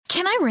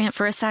Can I rant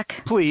for a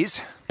sec?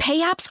 Please. Pay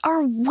apps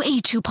are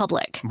way too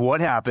public. What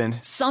happened?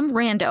 Some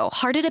rando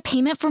hearted a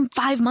payment from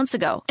 5 months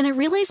ago, and I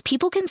realized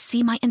people can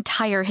see my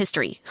entire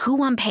history,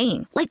 who I'm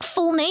paying, like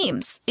full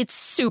names. It's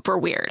super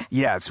weird.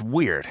 Yeah, it's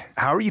weird.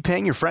 How are you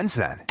paying your friends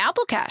then?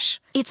 Apple Cash.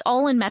 It's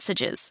all in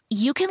messages.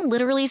 You can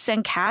literally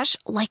send cash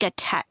like a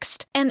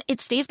text, and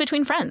it stays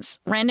between friends.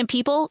 Random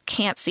people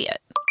can't see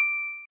it.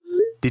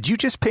 Did you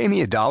just pay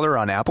me $1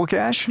 on Apple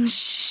Cash?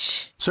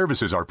 Shh.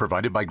 Services are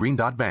provided by Green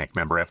Dot Bank,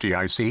 member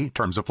FDIC.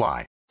 Terms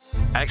apply.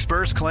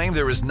 Experts claim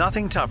there is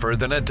nothing tougher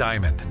than a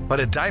diamond.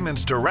 But at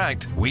Diamonds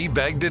Direct, we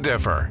beg to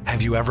differ.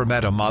 Have you ever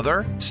met a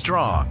mother?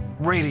 Strong,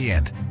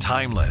 radiant,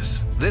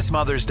 timeless. This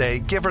Mother's Day,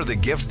 give her the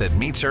gift that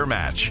meets her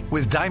match.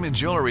 With diamond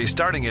jewelry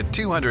starting at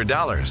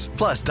 $200.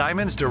 Plus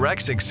Diamonds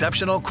Direct's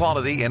exceptional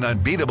quality and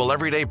unbeatable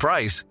everyday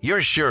price,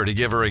 you're sure to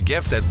give her a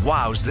gift that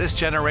wows this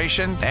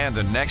generation and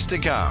the next to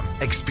come.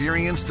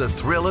 Experience the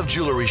thrill of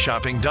jewelry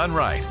shopping done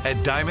right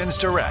at Diamonds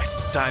Direct.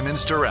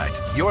 Diamonds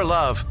Direct. Your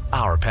love,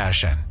 our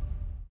passion.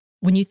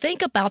 When you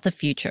think about the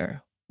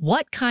future,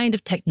 what kind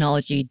of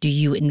technology do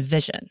you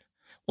envision?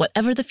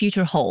 Whatever the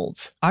future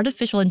holds,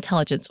 artificial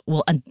intelligence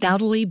will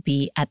undoubtedly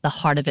be at the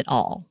heart of it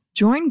all.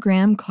 Join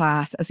Graham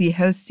Class as he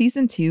hosts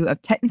Season 2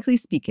 of Technically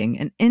Speaking,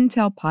 an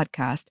Intel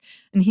podcast,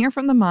 and hear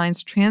from the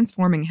minds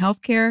transforming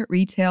healthcare,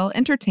 retail,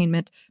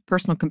 entertainment,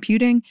 personal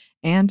computing,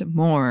 and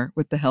more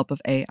with the help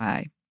of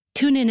AI.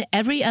 Tune in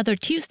every other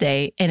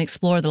Tuesday and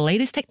explore the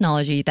latest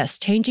technology that's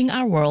changing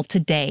our world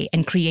today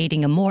and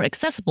creating a more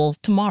accessible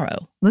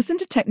tomorrow. Listen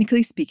to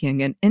Technically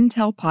Speaking, an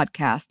Intel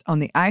podcast on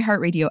the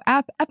iHeartRadio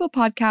app, Apple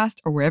Podcast,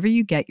 or wherever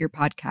you get your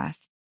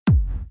podcasts.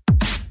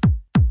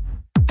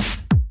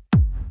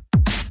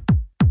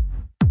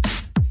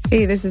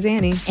 Hey, this is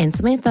Annie. And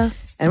Samantha.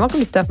 And welcome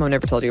to Stuff Mom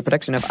Never Told You, a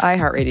production of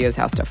iHeartRadio's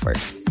How Stuff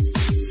Works.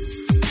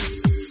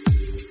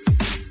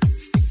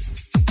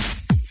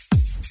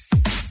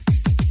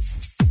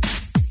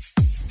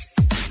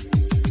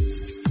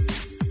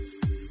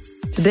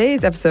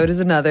 Today's episode is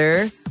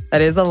another that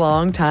is a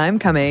long time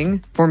coming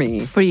for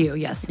me. For you,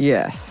 yes.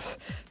 Yes.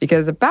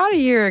 Because about a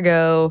year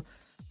ago,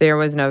 there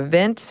was an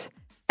event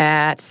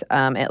at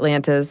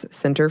Atlanta's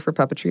Center for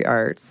Puppetry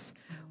Arts,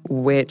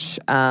 which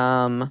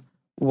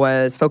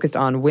was focused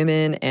on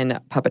women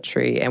and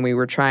puppetry. And we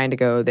were trying to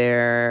go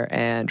there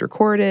and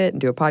record it and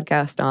do a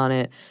podcast on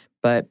it.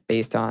 But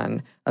based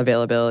on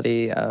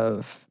availability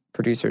of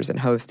producers and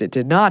hosts, it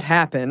did not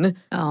happen.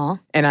 Oh.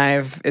 And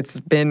it's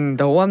been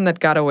the one that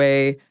got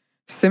away,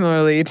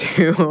 similarly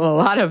to a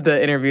lot of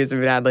the interviews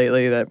we've had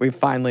lately that we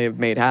finally have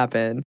made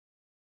happen.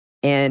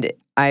 And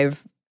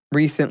I've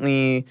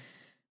recently,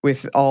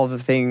 with all the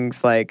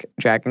things like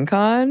Dragon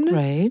Con,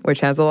 Right. which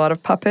has a lot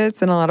of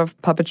puppets and a lot of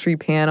puppetry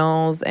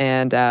panels,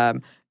 and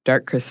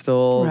Dark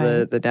Crystal,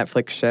 Right. the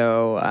Netflix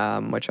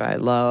show, which I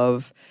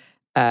love.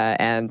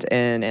 And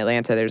in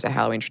Atlanta, there's a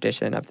Halloween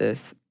tradition of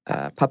this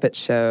puppet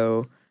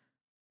show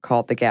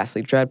called The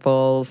Ghastly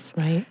Dreadfuls.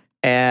 Right.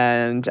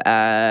 And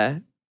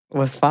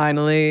was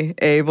finally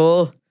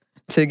able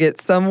to get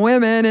some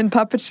women in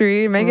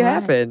puppetry and make it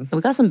happen.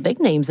 We got some big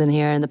names in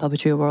here in the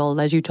puppetry world,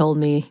 as you told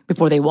me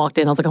before they walked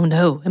in. I was like, oh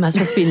no, am I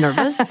supposed to be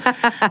nervous?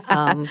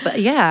 But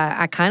yeah,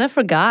 I kind of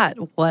forgot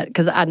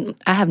because I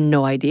have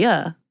no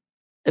idea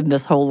in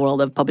this whole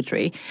world of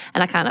puppetry.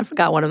 And I kind of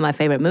forgot one of my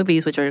favorite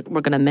movies, which we're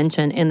going to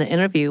mention in the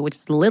interview, which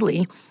is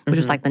Lily, which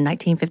is like the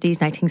 1950s,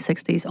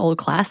 1960s old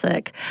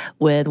classic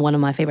with one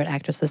of my favorite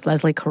actresses,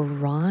 Leslie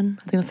Caron.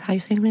 I think that's how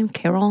you say her name,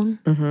 Caron.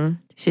 Mm-hmm.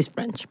 She's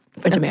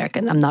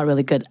French-American. I'm not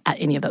really good at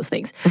any of those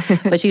things.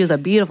 But she was a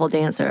beautiful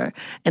dancer.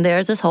 And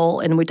there's this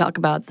whole, and we talk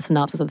about the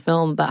synopsis of the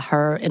film, about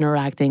her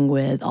interacting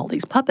with all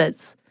these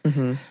puppets.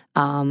 Mm-hmm.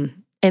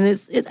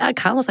 And I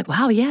kind of was like,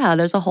 wow, yeah,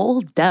 there's a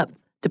whole depth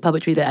to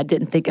puppetry that I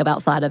didn't think of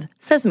outside of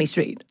Sesame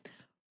Street.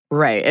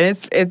 Right. And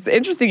it's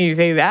interesting you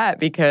say that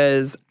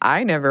because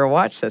I never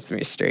watched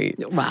Sesame Street.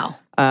 Wow.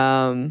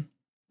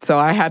 So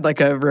I had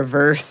like a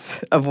reverse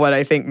of what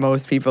I think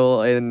most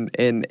people in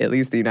at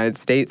least the United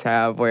States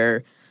have,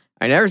 where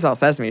I never saw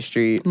Sesame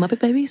Street. Muppet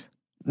Babies?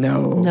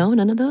 No. No,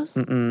 none of those?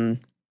 Mm-mm.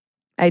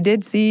 I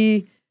did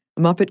see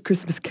Muppet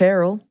Christmas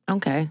Carol.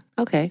 Okay.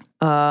 See,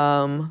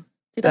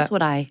 that's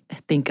what I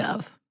think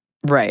of.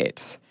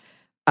 Right.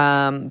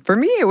 For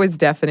me, it was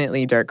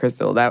definitely Dark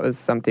Crystal. That was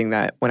something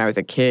that when I was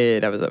a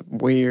kid, I was a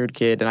weird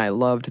kid, and I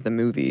loved the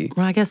movie.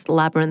 Well, I guess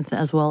Labyrinth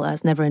as well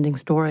as Neverending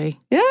Story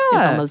is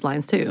on those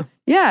lines too.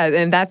 Yeah,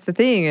 and that's the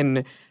thing.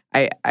 And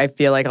I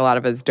feel like a lot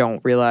of us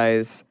don't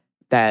realize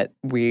that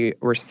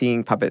we're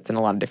seeing puppets in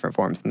a lot of different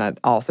forms, and that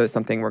also is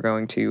something we're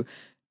going to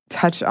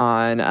touch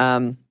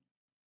on.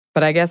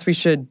 But I guess we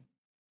should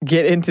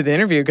get into the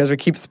interview because we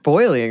keep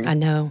spoiling I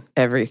know.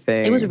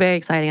 everything. It was very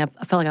exciting. I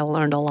felt like I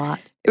learned a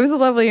lot. It was a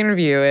lovely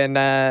interview,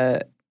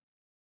 and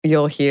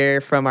you'll hear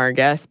from our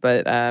guests,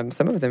 but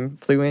some of them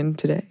flew in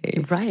today.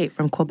 Right,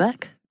 from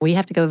Quebec. We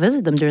have to go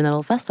visit them during that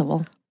little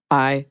festival.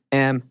 I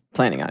am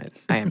planning on it.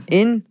 I am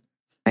in.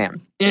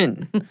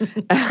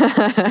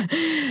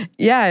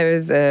 Yeah, it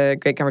was a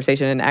great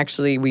conversation, and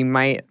actually we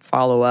might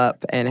follow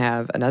up and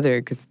have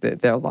another, because there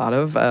are a lot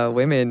of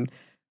women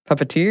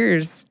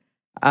puppeteers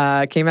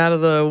came out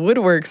of the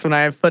woodworks when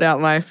I put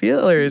out my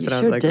feelers. And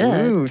I was like,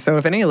 did. ooh. So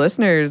if any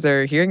listeners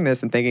are hearing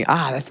this and thinking,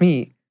 that's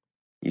me,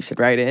 you should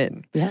write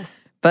in. Yes.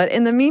 But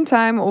in the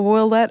meantime,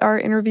 we'll let our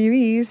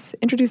interviewees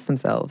introduce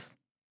themselves.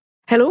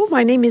 Hello,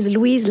 my name is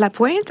Louise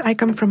Lapointe. I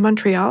come from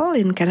Montreal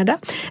in Canada,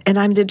 and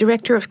I'm the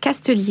director of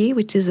Castelier,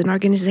 which is an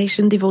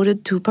organization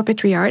devoted to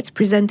puppetry arts,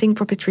 presenting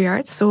puppetry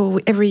arts. So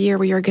every year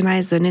we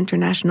organize an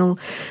international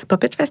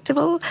puppet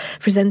festival,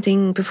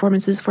 presenting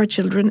performances for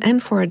children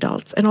and for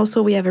adults. And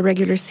also we have a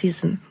regular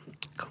season.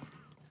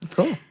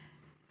 Cool.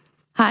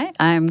 Hi,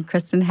 I'm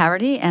Kristen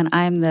Haverty, and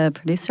I'm the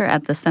producer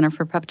at the Center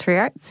for Puppetry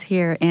Arts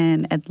here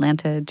in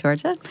Atlanta,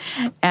 Georgia.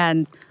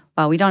 And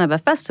while we don't have a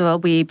festival,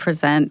 we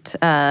present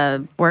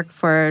work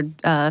for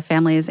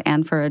families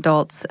and for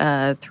adults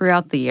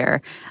throughout the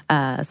year.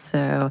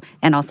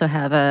 And also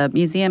have a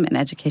museum and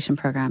education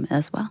program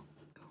as well.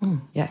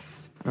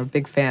 Yes, I'm a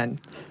big fan.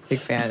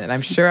 And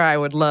I'm sure I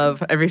would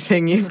love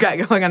everything you've got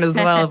going on as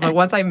well. But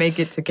once I make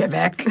it to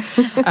Quebec.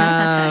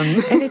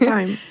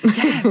 Anytime.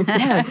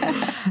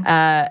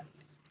 Yes.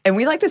 And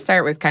we like to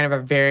start with kind of a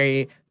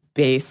very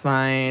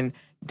baseline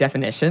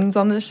definitions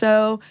on the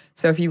show.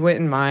 So if you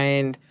wouldn't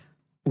mind,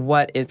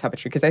 what is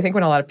puppetry? Because I think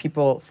when a lot of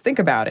people think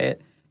about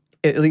it,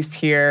 at least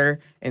here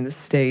in the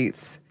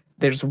States,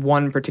 there's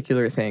one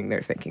particular thing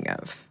they're thinking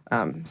of.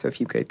 So if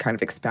you could kind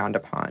of expound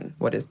upon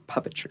what is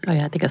puppetry. Oh,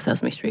 yeah, I think of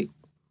Sesame Street.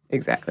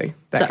 Exactly.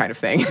 That kind of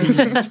thing.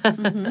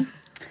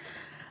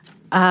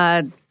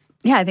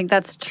 Yeah, I think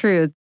that's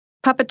true.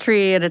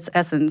 Puppetry at its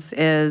essence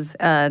is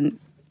an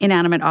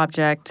inanimate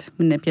object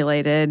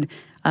manipulated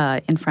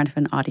in front of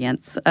an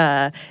audience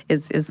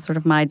is sort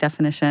of my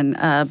definition.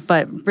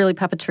 But really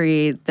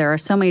puppetry, there are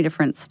so many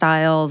different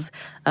styles,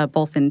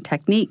 both in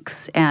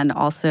techniques and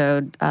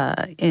also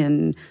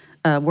in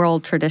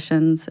world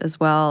traditions as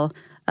well.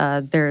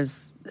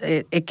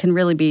 It can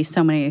really be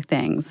so many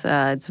things.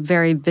 It's a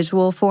very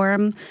visual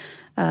form.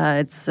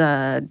 It's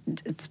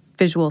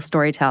visual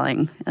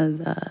storytelling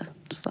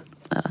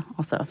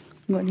also.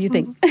 What do you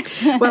think?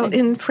 Well,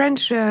 in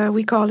French,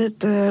 we call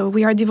it,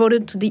 we are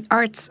devoted to the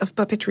arts of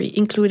puppetry,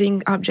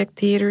 including object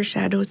theater,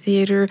 shadow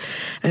theater,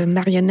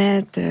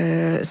 marionette,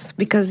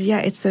 because,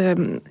 it's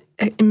an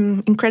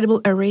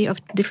incredible array of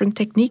different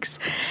techniques.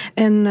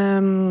 And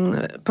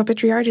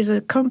puppetry art is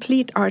a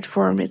complete art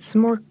form. It's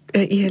more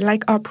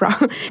like opera,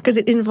 because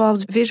it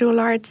involves visual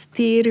arts,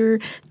 theater,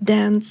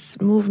 dance,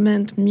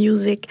 movement,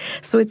 music.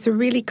 So it's a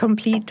really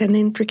complete and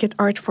intricate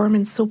art form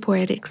and so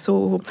poetic.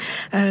 So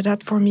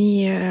that for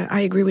me, I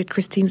agree with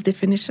Christine's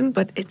definition,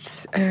 but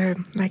it's,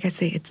 like I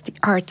say, it's the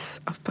arts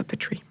of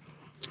puppetry.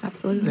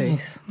 Absolutely.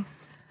 Nice.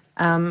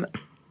 And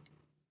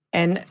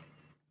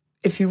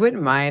if you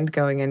wouldn't mind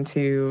going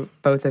into,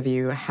 both of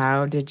you,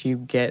 how did you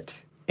get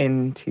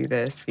into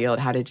this field?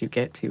 How did you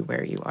get to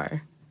where you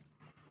are?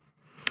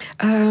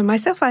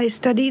 Myself, I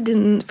studied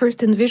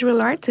first in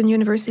visual arts in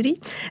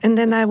university, and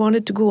then I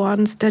wanted to go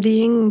on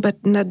studying, but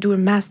not do a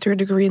master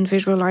degree in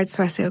visual arts.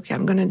 So I said, okay,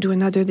 I'm going to do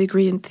another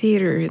degree in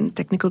theater, in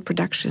technical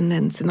production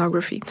and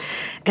scenography.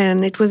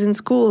 And it was in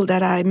school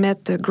that I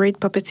met a great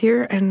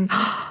puppeteer, and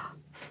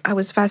I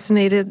was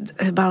fascinated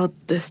about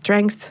the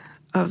strength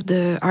of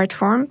the art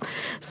form.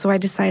 So I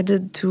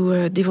decided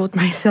to devote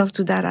myself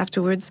to that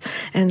afterwards.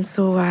 And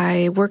so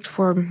I worked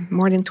for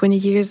more than 20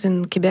 years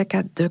in Quebec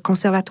at the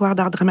Conservatoire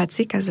d'Art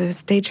Dramatique as a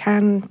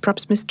stagehand,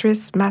 props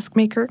mistress, mask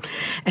maker.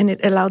 And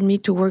it allowed me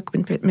to work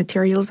with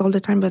materials all the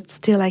time, but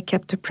still I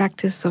kept the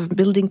practice of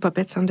building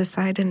puppets on the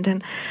side. And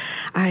then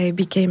I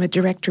became a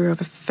director of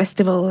a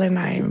festival, and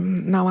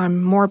now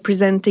I'm more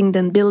presenting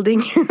than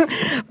building.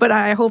 But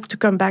I hope to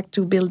come back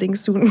to building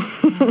soon.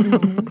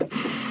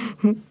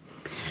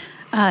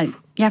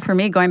 For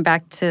me, going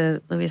back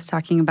to Louise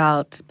talking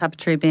about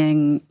puppetry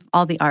being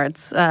all the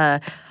arts,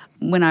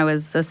 when I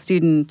was a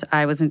student,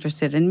 I was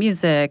interested in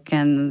music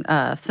and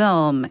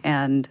film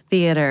and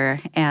theater,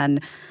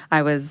 and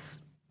I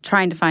was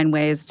trying to find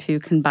ways to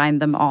combine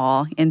them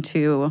all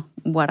into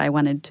what I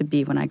wanted to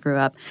be when I grew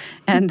up.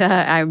 And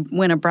I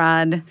went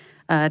abroad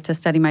to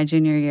study my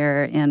junior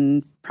year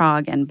in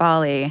Prague and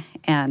Bali,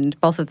 and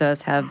both of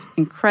those have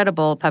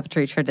incredible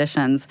puppetry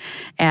traditions.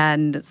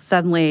 And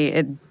suddenly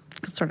it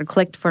sort of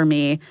clicked for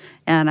me,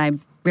 and I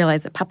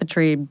realized that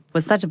puppetry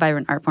was such a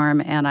vibrant art form,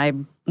 and I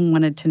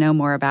wanted to know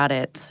more about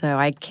it. So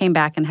I came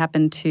back and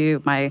happened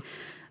to, my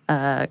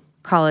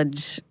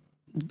college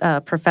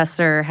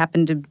professor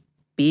happened to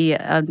be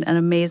an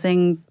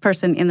amazing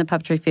person in the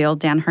puppetry field,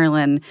 Dan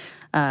Herlin,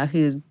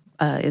 who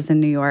is in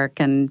New York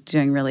and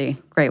doing really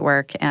great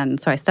work. And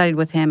so I studied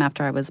with him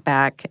after I was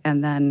back,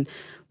 and then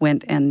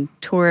went and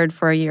toured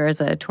for a year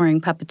as a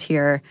touring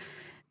puppeteer,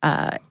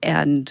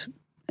 and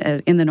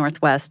in the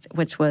Northwest,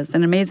 which was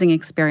an amazing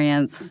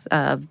experience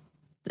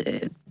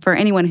for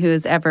anyone who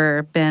has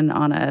ever been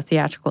on a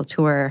theatrical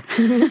tour.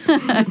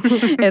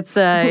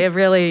 It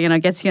really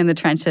gets you in the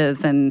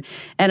trenches, and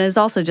is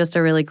also just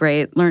a really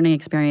great learning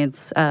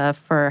experience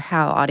for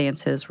how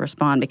audiences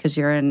respond, because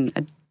you're in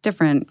a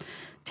different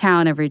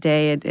town every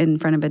day in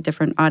front of a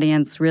different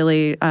audience,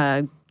 really,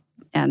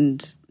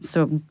 and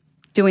so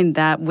doing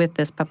that with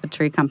this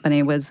puppetry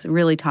company was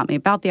really taught me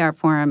about the art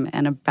form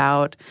and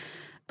about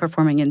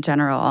performing in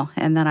general.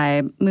 And then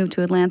I moved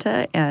to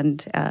Atlanta,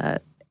 and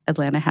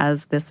Atlanta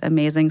has this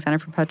amazing Center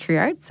for Puppetry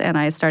Arts, and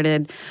I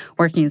started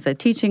working as a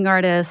teaching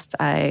artist.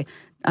 I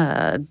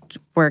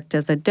worked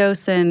as a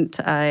docent.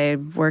 I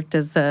worked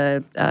as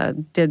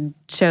did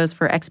shows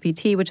for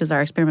XPT, which is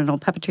our experimental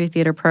puppetry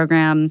theater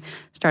program.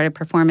 Started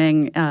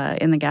performing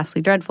in the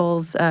Ghastly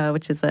Dreadfuls,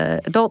 which is an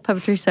adult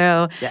puppetry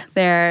show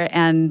there,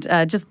 and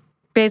just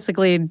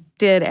basically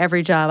did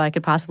every job I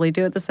could possibly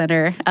do at the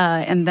center.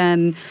 And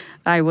then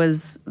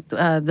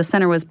the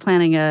center was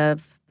planning a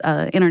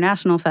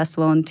international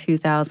festival in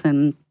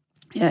 2000.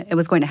 It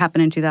was going to happen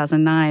in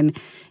 2009,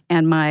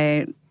 and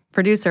my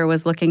producer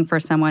was looking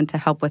for someone to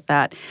help with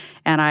that.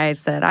 And I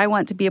said, I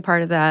want to be a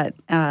part of that,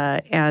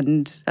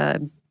 and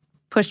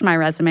pushed my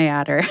resume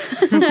at her.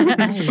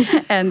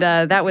 And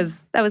that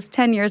was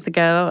 10 years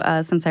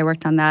ago since I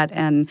worked on that.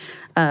 And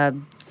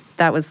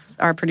that was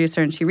our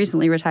producer, and she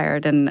recently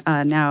retired. And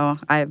now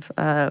I've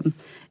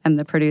am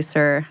the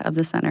producer of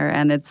the center.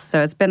 And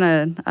it's been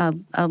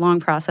a long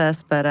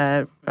process, but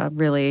I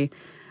really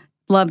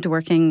loved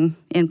working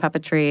in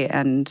puppetry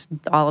and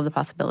all of the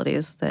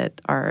possibilities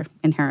that are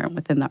inherent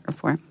within that art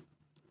form.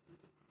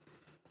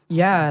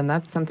 Yeah, and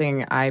that's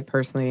something I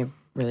personally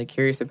really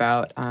curious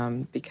about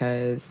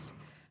because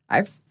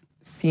I've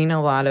seen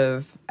a lot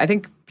of, I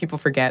think people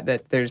forget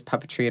that there's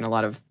puppetry in a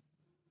lot of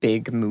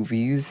big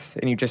movies,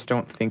 and you just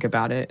don't think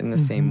about it in the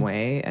same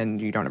way, and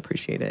you don't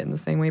appreciate it in the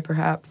same way,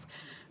 perhaps.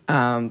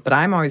 But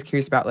I'm always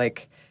curious about,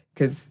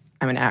 because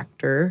I'm an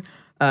actor,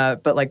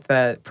 but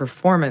the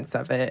performance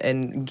of it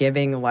and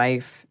giving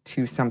life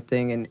to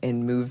something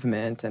in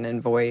movement and in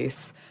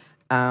voice.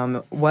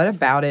 What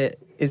about it?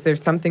 Is there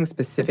something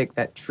specific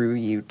that drew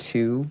you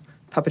to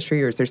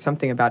puppetry, or is there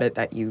something about it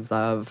that you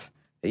love,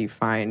 that you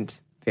find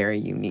very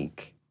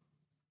unique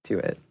to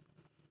it?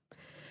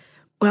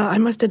 Well, I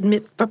must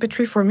admit,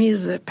 puppetry for me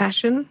is a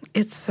passion.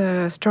 It's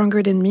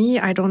stronger than me.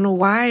 I don't know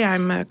why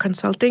I'm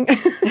consulting.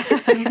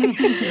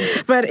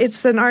 But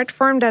it's an art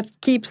form that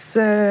keeps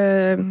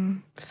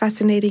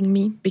fascinating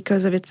me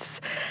because of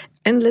its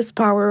endless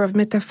power of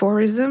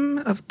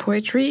metaphorism, of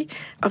poetry,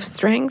 of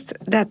strength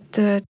that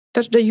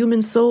touch the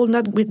human soul,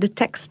 not with the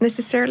text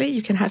necessarily.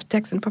 You can have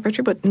text in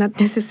puppetry, but not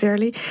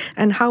necessarily.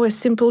 And how a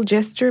simple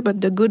gesture,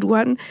 but the good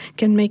one,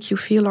 can make you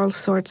feel all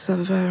sorts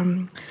of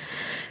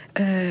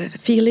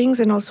feelings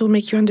and also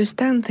make you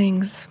understand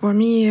things. For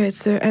me,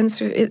 it's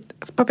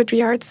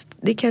puppetry arts,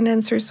 they can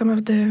answer some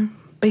of the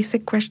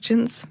basic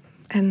questions,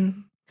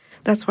 and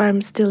that's why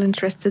I'm still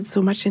interested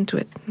so much into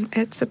it.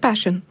 It's a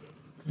passion.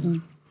 Mm-hmm.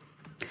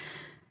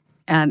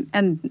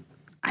 And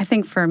I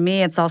think for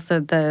me, it's also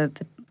the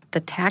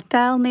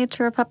tactile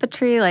nature of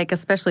puppetry,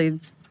 especially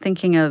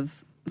thinking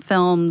of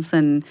films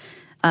and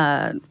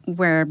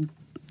where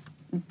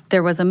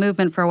there was a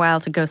movement for a while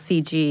to go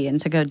CG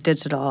and to go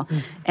digital.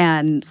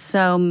 And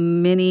so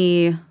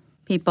many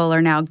people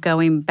are now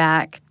going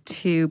back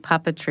to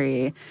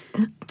puppetry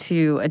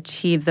to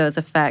achieve those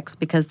effects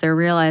because they're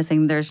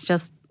realizing there's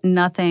just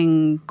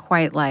nothing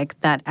quite like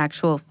that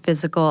actual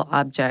physical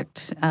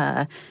object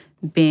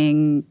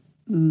being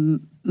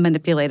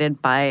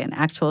manipulated by an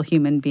actual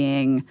human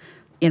being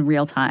in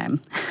real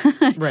time.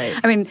 Right.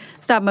 I mean,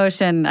 stop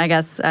motion, I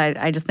guess,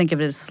 I just think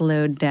of it as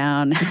slowed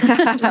down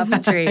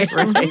puppetry.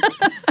 Right.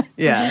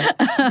 Yeah.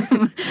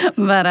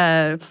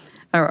 But,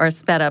 or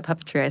sped up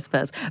puppetry, I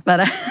suppose.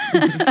 But,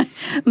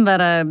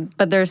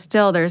 but there's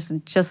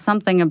just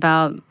something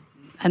about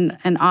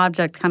an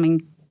object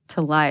coming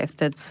to life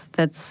that's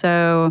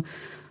so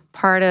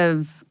part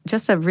of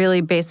just a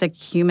really basic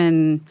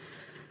human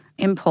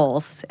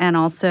impulse. And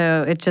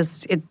also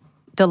it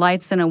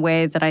delights in a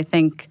way that I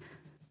think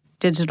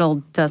digital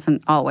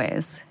doesn't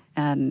always.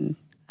 And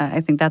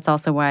I think that's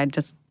also why I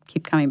just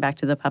keep coming back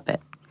to the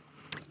puppet.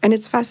 And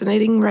it's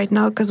fascinating right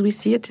now because we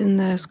see it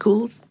in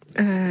schools,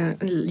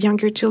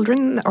 younger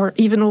children or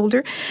even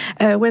older.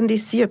 When they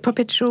see a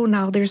puppet show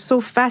now, they're so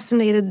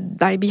fascinated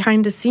by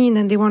behind the scene,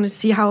 and they want to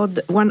see how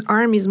one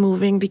arm is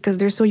moving because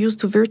they're so used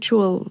to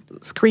virtual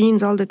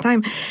screens all the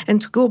time.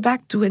 And to go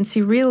back to and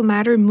see real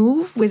matter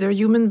move with a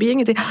human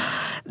being,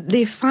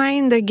 they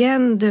find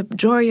again the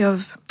joy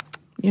of,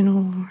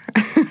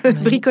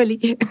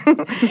 bricoler.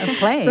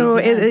 Play. So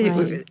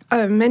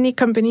many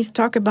companies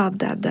talk about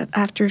that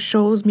after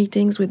shows,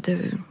 meetings with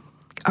the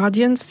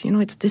audience,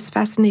 it's this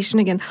fascination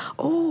again.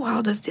 Oh,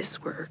 how does this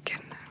work?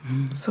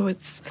 And so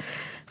it's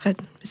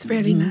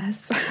really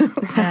nice.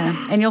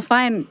 And you'll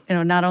find,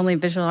 not only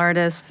visual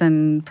artists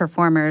and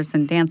performers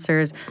and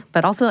dancers,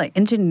 but also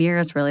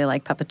engineers really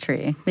like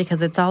puppetry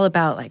because it's all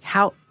about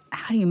how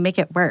do you make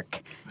it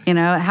work?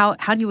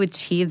 How do you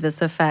achieve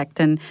this effect?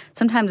 And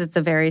sometimes it's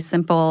a very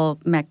simple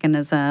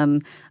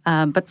mechanism,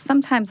 but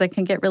sometimes it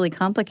can get really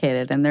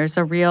complicated. And there's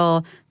a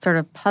real sort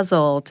of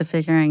puzzle to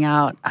figuring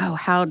out,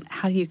 how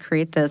do you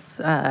create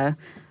this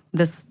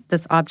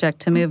this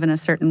object to move in a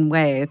certain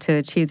way to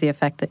achieve the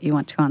effect that you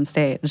want to on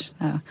stage,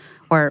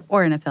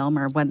 or in a film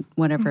or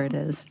whatever it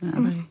is.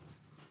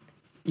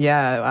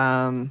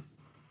 Yeah.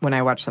 when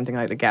I watch something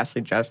like The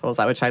Ghastly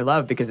Dreadfuls, which I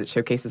love because it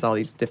showcases all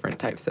these different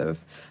types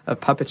of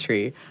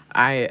puppetry,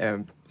 I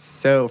am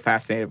so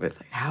fascinated with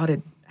how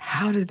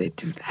did they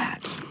do that?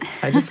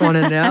 I just want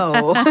to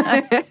know.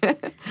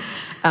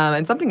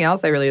 And something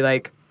else I really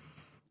like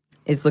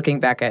is looking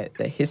back at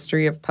the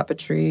history of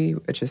puppetry,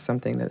 which is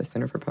something that the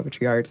Center for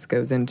Puppetry Arts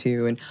goes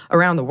into and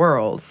around the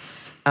world.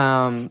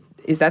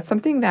 Is that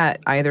something that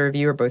either of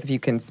you or both of you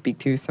can speak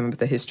to, some of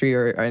the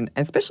history, and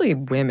especially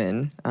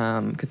women,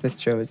 because this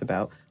show is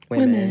about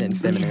women and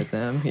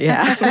feminism?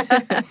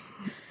 Yeah.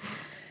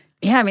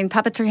 Yeah, I mean,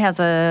 puppetry has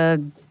a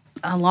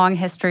long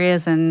history,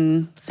 as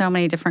in so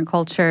many different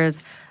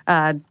cultures.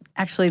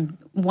 Actually,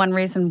 one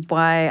reason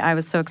why I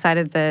was so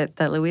excited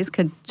that Louise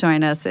could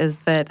join us is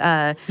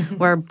that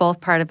we're both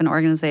part of an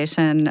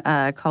organization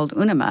called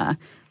UNIMA,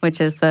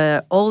 which is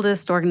the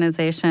oldest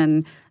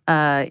organization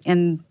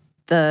in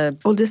the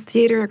oldest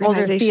theater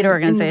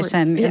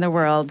organization in the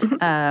world.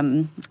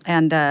 And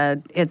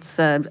it's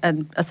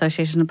an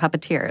association of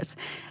puppeteers.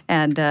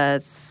 And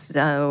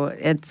so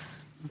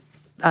it's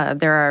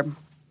there are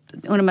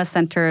UNIMA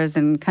centers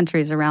in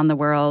countries around the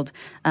world.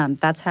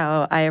 That's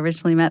how I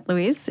originally met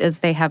Louise, is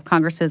they have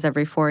congresses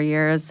every 4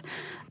 years.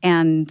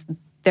 And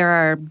there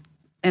are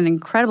an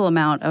incredible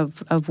amount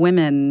of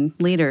women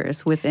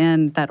leaders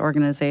within that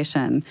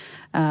organization.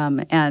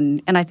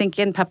 And I think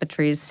in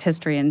puppetry's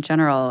history in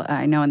general,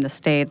 I know in the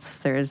States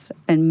there's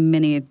been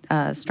many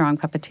strong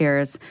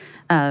puppeteers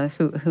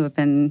who have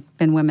been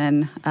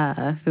women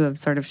who have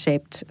sort of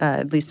shaped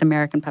at least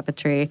American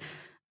puppetry.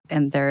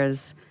 And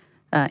there's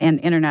and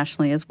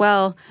internationally as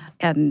well.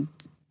 And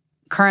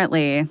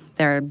currently,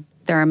 there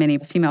are many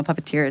female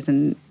puppeteers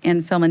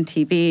in film and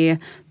TV.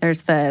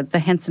 There's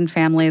the Henson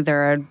family.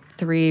 There are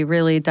 3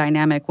 really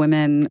dynamic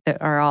women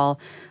that are all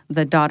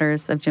the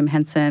daughters of Jim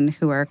Henson,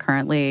 who are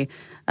currently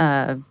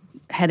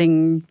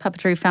heading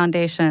puppetry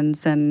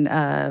foundations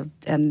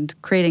and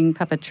creating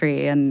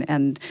puppetry.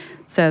 And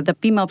so the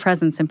female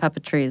presence in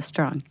puppetry is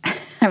strong,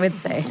 I would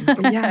say.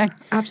 Yeah,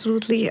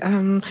 absolutely.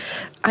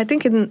 I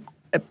think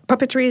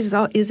puppetry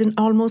is in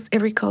almost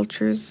every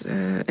culture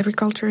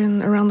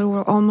around the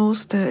world,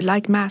 almost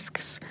like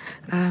masks.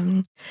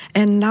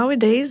 And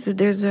nowadays,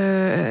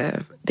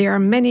 there are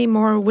many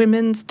more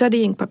women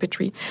studying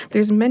puppetry.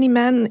 There's many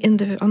men in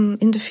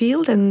the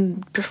field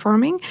and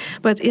performing,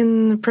 but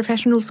in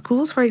professional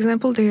schools, for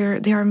example,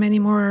 there are many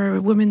more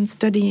women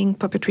studying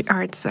puppetry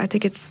arts. I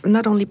think it's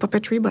not only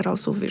puppetry but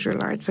also visual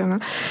arts.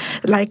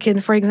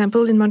 For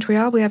example, in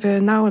Montreal, we have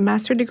now a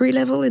master degree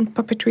level in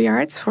puppetry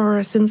arts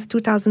since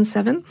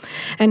 2007,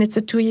 and it's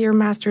a 2-year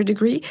master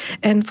degree.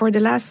 And for the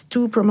last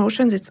 2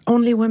 promotions, it's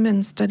only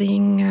women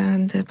studying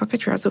the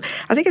puppetry art. So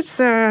I think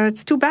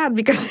it's too bad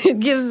because it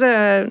gives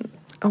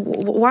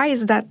why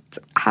is that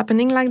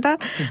happening like that?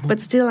 Mm-hmm. But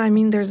still, I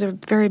mean, there's a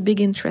very big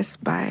interest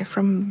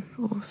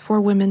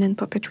for women in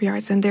puppetry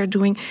arts, and they're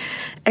doing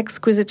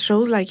exquisite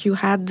shows. Like you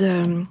had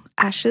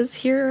Ashes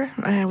here,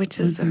 which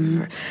is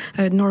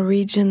a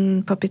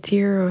Norwegian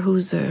puppeteer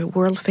who's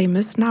world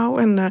famous now,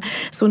 and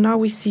so now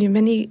we see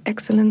many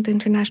excellent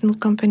international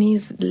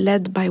companies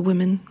led by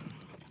women.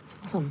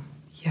 Awesome.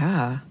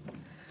 Yeah.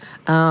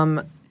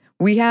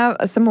 We have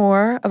some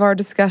more of our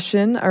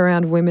discussion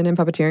around women in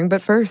puppeteering,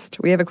 but first,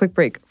 we have a quick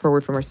break for a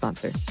word from our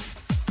sponsor.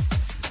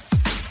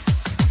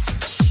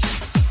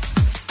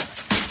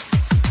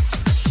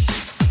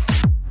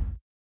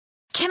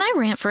 Can I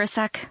rant for a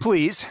sec?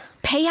 Please.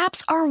 Pay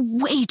apps are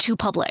way too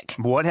public.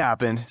 What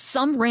happened?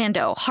 Some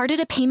rando hearted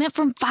a payment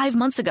from 5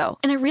 months ago,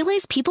 and I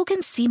realized people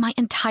can see my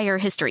entire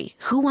history,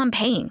 who I'm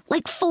paying,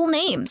 like full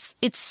names.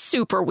 It's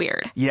super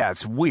weird. Yeah,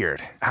 it's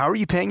weird. How are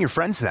you paying your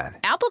friends then?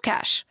 Apple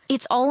Cash.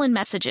 It's all in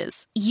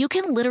messages. You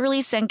can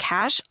literally send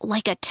cash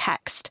like a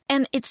text,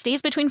 and it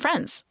stays between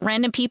friends.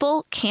 Random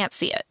people can't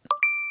see it.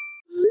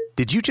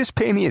 Did you just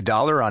pay me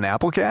 $1 on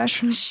Apple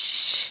Cash?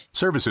 Shh.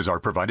 Services are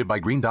provided by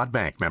Green Dot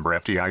Bank, member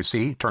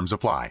FDIC. Terms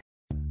apply.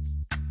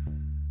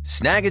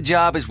 Snag a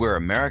Job is where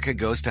America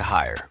goes to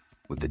hire,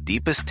 with the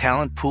deepest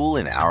talent pool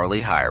in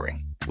hourly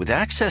hiring. With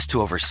access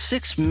to over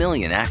 6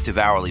 million active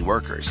hourly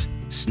workers,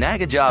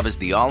 Snag a Job is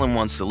the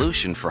all-in-one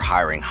solution for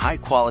hiring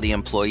high-quality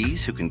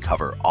employees who can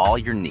cover all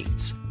your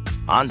needs.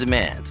 On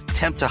demand,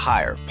 temp to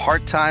hire,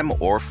 part-time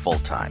or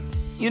full-time.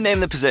 You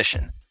name the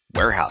position.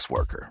 Warehouse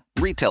worker,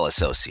 retail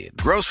associate,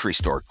 grocery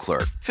store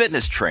clerk,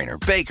 fitness trainer,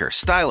 baker,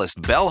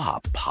 stylist,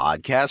 bellhop,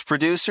 podcast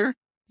producer.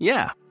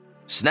 Yeah,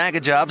 Snag a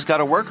Job's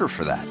got a worker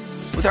for that.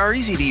 With our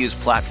easy-to-use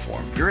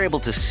platform, you're able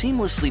to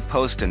seamlessly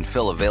post and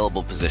fill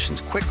available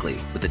positions quickly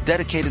with a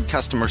dedicated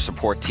customer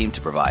support team to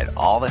provide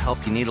all the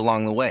help you need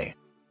along the way.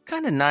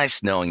 Kind of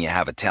nice knowing you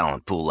have a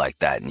talent pool like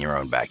that in your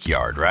own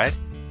backyard, right?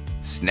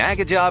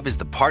 Snag a Job is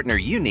the partner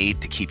you need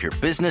to keep your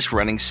business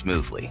running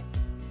smoothly.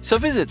 So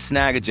visit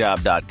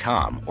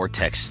snagajob.com or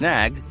text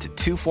SNAG to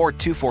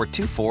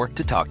 242424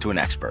 to talk to an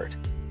expert.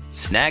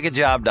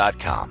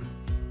 Snagajob.com,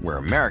 where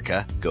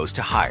America goes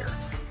to hire.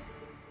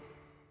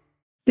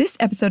 This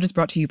episode is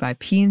brought to you by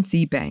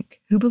PNC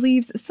Bank, who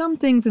believes some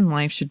things in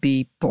life should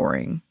be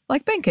boring,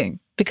 like banking.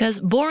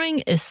 Because boring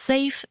is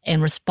safe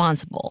and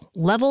responsible,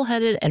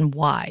 level-headed and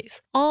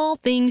wise. All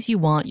things you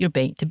want your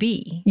bank to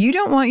be. You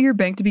don't want your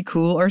bank to be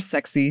cool or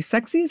sexy.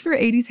 Sexy is for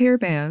 80s hair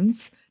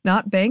bands,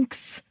 not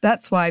banks.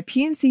 That's why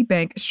PNC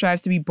Bank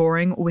strives to be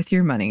boring with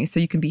your money so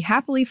you can be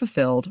happily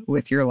fulfilled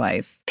with your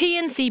life.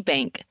 PNC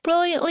Bank,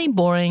 brilliantly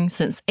boring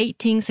since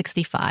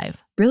 1865.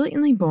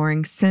 Brilliantly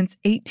Boring Since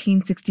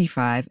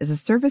 1865 is a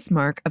service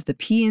mark of the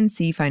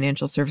PNC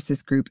Financial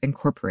Services Group,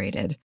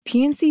 Incorporated.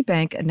 PNC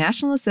Bank, a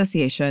National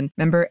Association,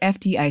 member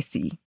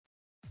FDIC.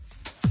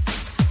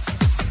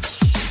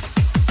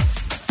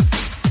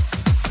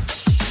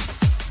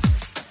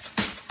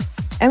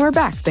 And we're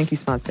back. Thank you,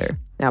 sponsor.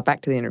 Now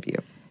back to the interview.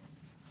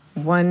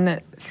 One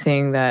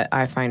thing that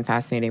I find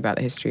fascinating about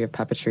the history of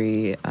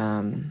puppetry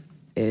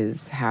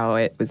is how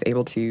it was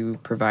able to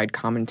provide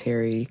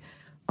commentary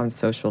on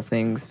social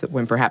things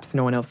when perhaps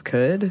no one else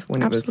could,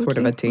 when it was sort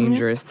of a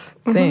dangerous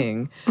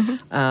thing.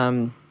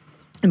 And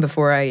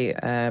before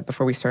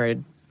we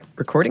started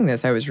recording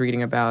this, I was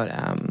reading about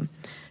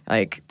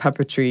like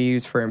puppetry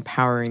used for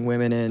empowering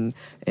women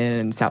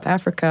in South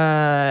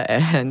Africa,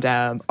 and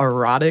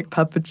erotic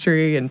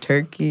puppetry in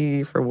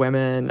Turkey for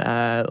women,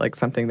 like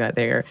something that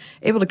they're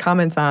able to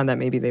comment on that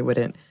maybe they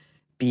wouldn't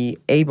be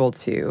able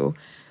to.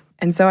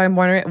 And so I'm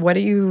wondering,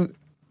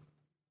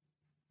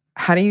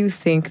 how do you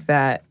think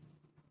that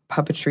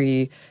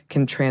puppetry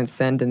can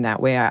transcend in that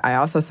way? I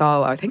also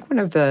saw, I think one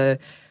of the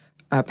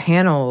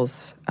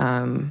panels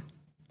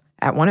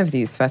at one of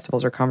these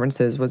festivals or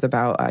conferences was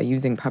about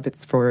using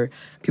puppets for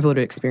people who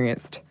had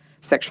experienced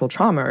sexual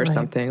trauma or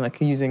something,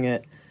 like using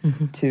it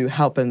to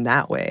help in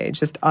that way.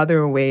 Just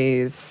other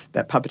ways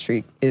that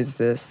puppetry is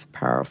this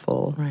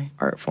powerful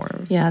art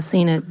form. Yeah, I've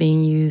seen it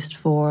being used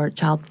for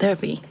child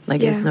therapy.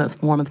 Like it's a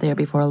form of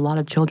therapy for a lot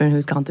of children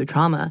who's gone through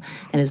trauma.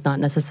 And it's not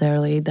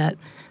necessarily that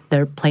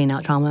they're playing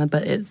out trauma,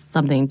 but it's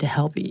something to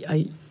help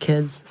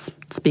kids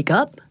speak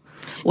up.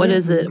 What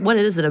is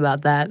it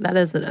about that? That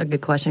is a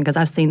good question, because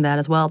I've seen that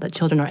as well, that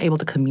children are able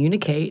to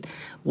communicate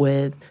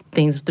with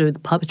things through the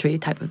puppetry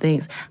type of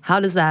things.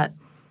 How's that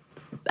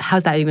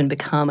even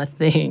become a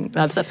thing?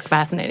 That's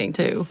fascinating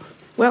too.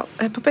 Well,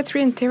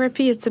 puppetry and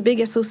therapy, it's a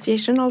big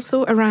association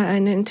also around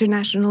an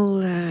international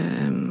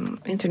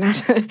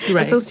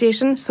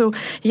association. So,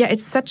 yeah,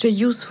 it's such a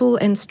useful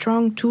and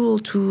strong tool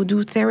to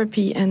do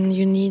therapy, and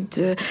you need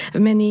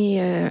many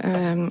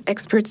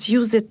experts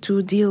use it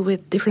to deal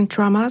with different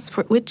traumas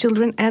with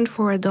children and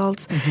for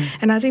adults.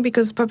 And I think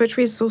because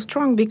puppetry is so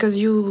strong, because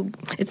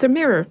it's a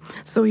mirror.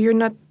 So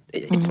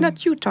it's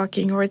not you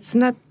talking, or it's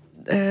not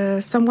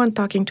someone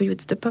talking to you,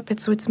 it's the puppet.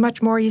 So it's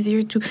much more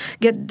easier to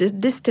get the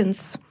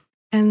distance.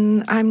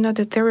 And I'm not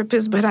a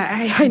therapist, but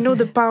I know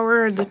the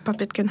power the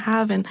puppet can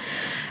have, and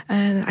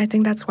I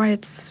think that's why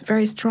it's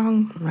very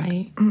strong.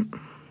 Right.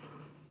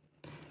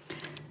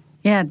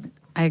 Yeah,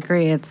 I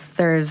agree.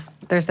 There's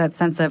that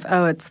sense of,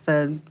 it's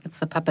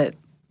the puppet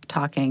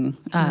talking,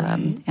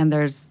 and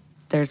there's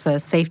a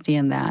safety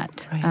in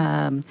that,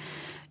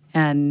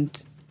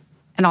 and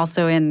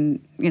also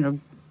in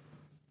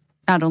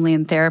not only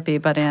in therapy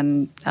but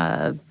in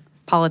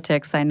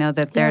politics. I know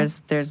that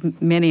there's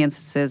many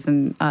instances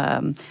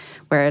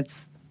where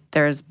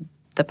there's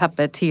the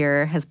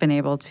puppeteer has been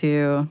able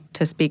to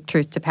speak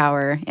truth to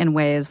power in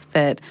ways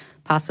that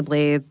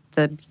possibly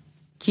the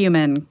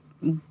human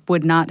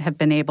would not have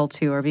been able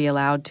to or be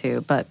allowed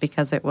to, but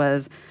because it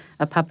was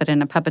a puppet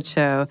in a puppet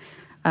show,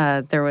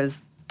 there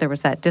was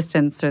that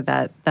distance or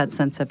that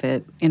sense of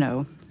it.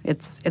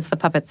 It's the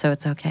puppet, so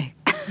it's okay.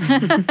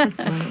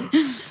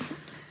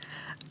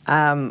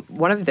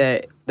 One of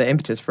the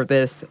impetus for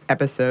this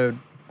episode,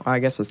 I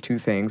guess, was two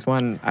things.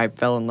 One, I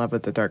fell in love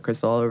with the Dark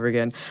Crystal all over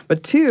again.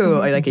 But two,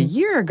 like a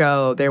year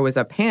ago, there was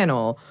a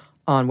panel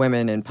on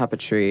women in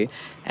puppetry,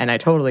 and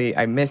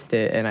I missed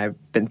it, and I've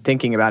been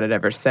thinking about it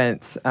ever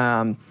since.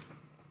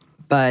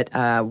 But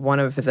one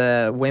of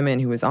the women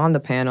who was on the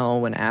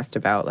panel, when asked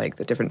about like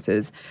the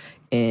differences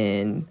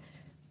in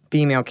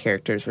female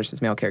characters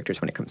versus male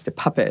characters when it comes to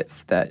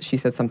puppets, that she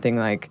said something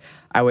like,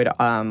 I would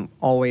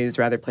always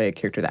rather play a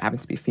character that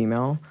happens to be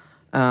female.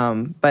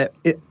 But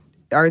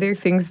are there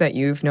things that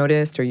you've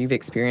noticed or you've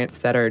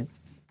experienced that are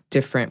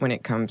different when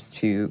it comes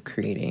to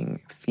creating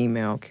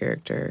female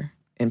character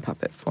in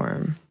puppet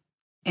form?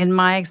 In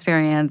my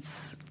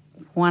experience,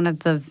 one of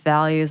the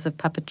values of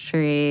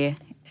puppetry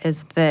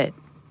is that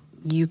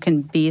you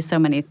can be so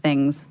many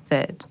things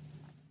that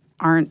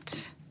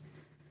aren't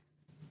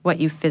what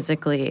you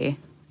physically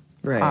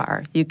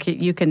are.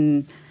 You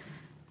can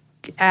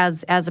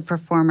as a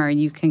performer,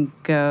 you can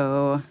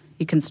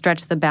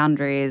stretch the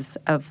boundaries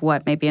of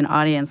what maybe an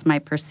audience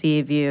might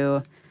perceive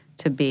you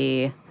to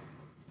be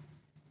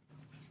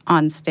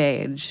on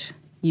stage.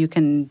 You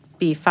can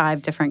be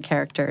 5 different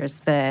characters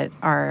that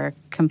are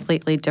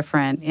completely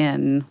different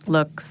in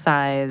look,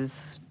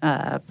 size,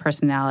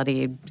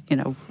 personality,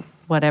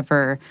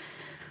 whatever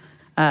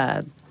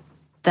that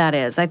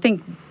is. I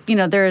think,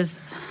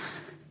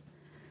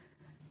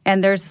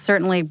 there's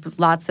certainly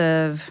lots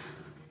of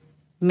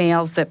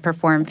males that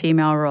perform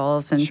female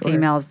roles and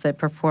females that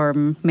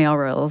perform male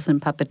roles in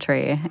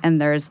puppetry,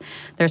 and there's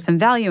some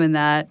value in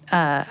that.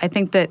 I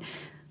think that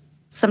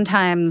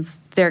sometimes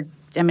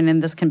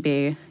and this can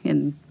be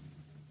in,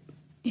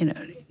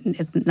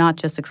 it's not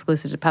just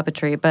exclusive to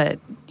puppetry, but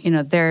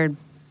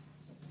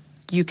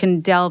you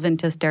can delve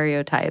into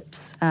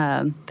stereotypes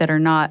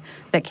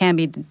that can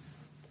be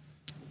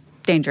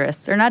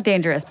dangerous, or not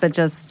dangerous, but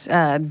just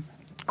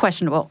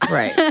questionable.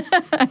 Right. Should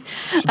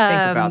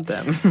think about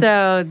them.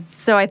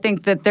 So I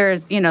think that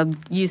there's,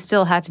 you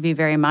still have to be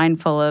very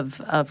mindful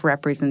of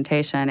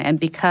representation. And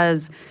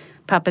because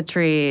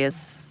puppetry is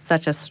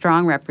such a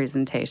strong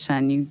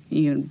representation,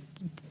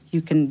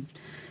 you can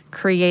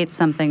create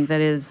something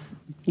that is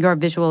your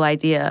visual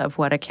idea of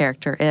what a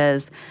character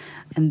is.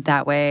 And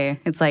that way,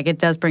 it's like, it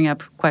does bring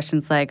up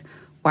questions like,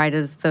 why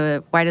does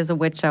a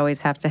witch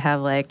always have to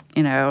have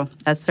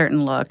a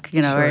certain look,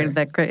 or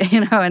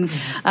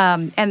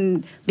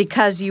and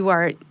because you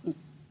are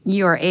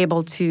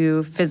able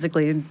to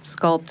physically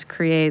sculpt,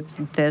 create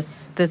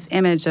this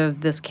image of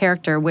this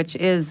character, which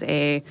is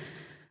a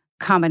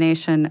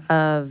combination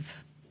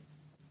of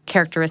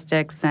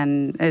characteristics,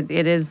 and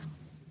it is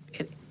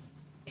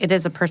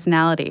a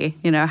personality.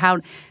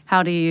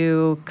 How do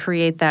you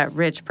create that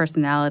rich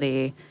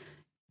personality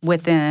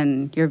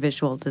within your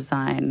visual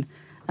design?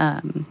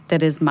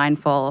 That is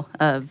mindful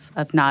of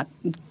not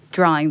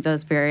drawing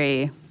those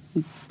very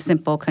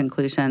simple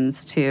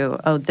conclusions to,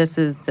 this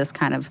is this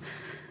kind of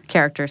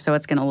character, so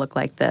it's going to look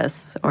like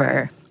this.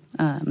 Or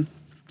I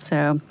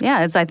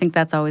think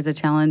that's always a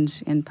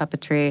challenge in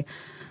puppetry.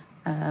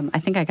 I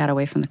think I got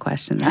away from the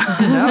question, though.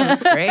 No,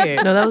 that's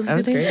great. No, that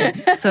was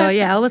great. So,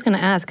 I was going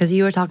to ask, because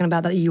you were talking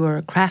about that you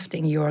were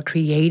crafting, you were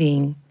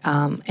creating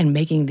and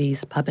making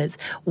these puppets.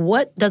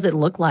 What does it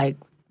look like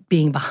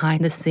being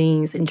behind the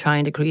scenes and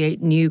trying to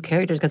create new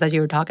characters? Because as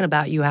you were talking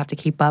about, you have to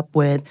keep up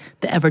with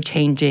the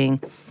ever-changing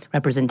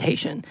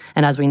representation.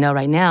 And as we know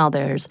right now,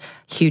 there's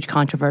huge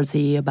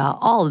controversy about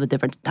all of the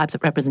different types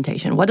of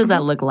representation. What does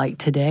that look like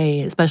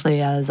today, especially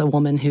as a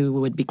woman who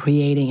would be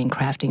creating and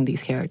crafting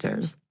these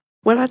characters?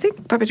 Well, I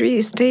think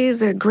puppetry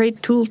stays a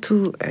great tool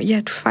to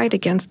fight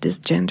against this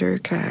gender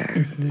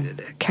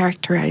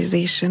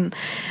characterization.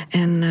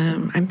 And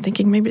I'm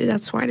thinking maybe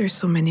that's why there's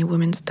so many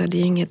women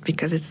studying it,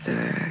 because it's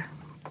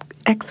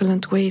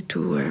excellent way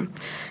to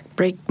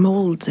break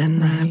molds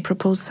and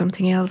propose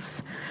something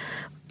else.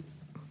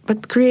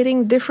 But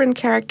creating different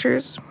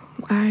characters,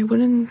 I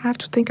wouldn't have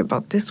to think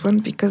about this one,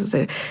 because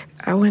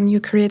when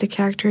you create a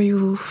character,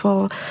 you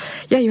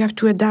have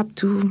to adapt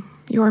to,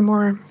 you are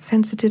more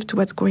sensitive to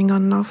what's going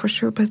on now for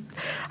sure, but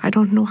I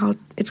don't know how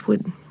it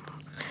would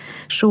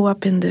show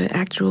up in the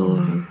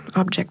actual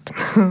object.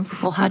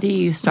 Well, how do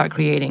you start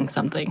creating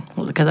something?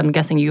 Well, because I'm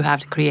guessing you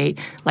have to create,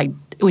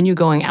 when you're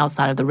going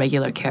outside of the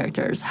regular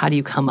characters, how do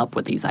you come up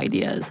with these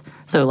ideas?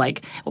 So,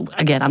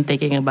 again, I'm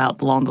thinking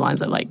about along the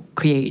lines of,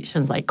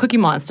 creations like Cookie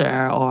Monster,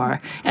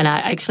 and I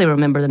actually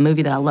remember the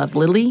movie that I loved,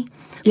 Lily.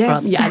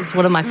 Yes. It's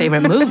one of my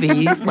favorite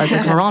movies.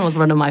 Moran was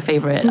one of my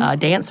favorite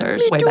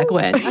dancers way back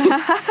when.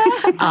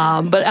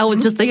 But I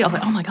was just thinking, I was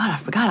like, oh my God, I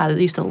forgot I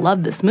used to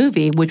love this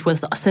movie, which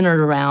was centered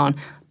around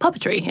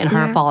puppetry and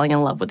her falling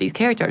in love with these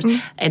characters.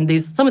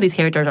 And some of these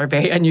characters are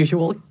very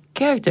unusual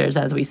characters,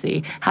 as we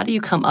see. How do you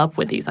come up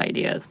with these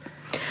ideas?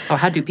 Or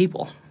how do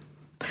people?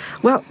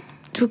 Well,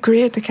 to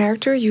create a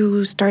character,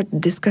 you start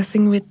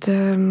discussing with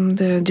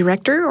the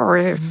director,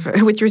 or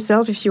with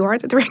yourself if you are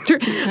the director.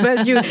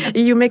 But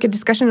you make a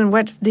discussion on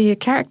what's the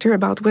character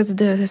about, what's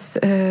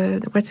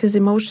his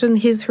emotion,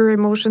 her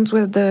emotions,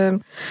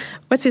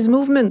 what's his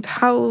movement,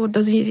 how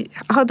does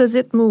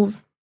it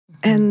move.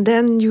 And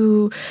then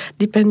you,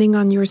 depending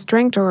on your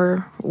strength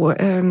or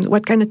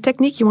what kind of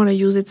technique you want to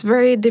use, it's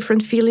very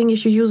different feeling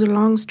if you use a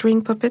long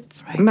string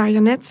puppet,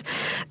 marionettes,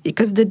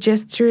 because the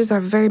gestures are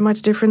very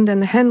much different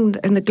than the hand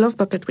and the glove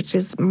puppet, which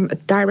is a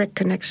direct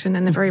connection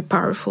and very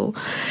powerful.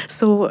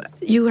 So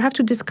you have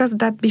to discuss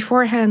that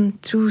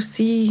beforehand to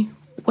see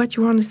what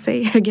you want to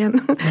say again.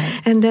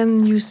 And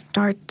then you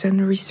start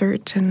and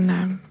research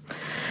and...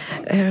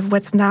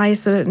 what's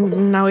nice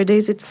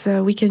nowadays, it's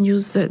we can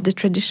use the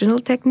traditional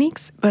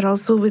techniques, but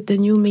also with the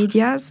new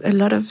medias. A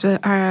lot of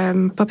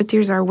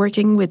puppeteers are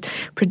working with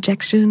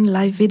projection,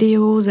 live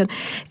videos, and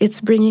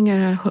it's bringing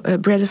a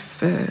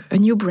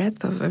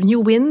new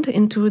wind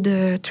into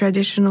the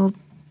traditional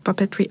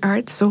puppetry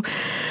art. So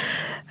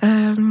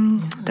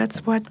that's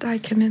what I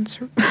can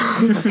answer.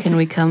 So can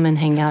we come and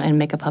hang out and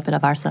make a puppet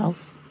of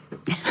ourselves?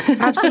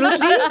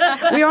 Absolutely.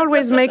 We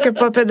always make a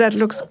puppet that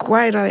looks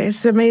quite...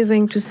 it's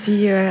amazing to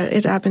see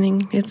it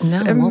happening.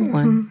 I want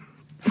one.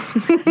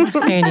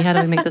 Andy, how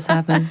do we make this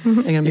happen?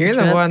 You're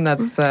the one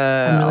that's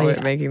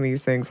making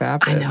these things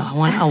happen. I know.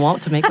 I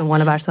want to make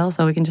one of ourselves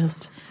so we can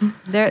just...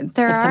 There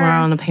somewhere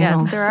on the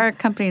panel. Yeah, there are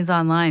companies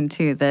online,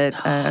 too, that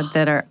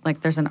are...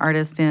 There's an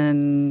artist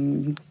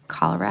in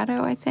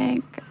Colorado, I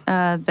think,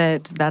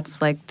 that's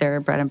their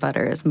bread and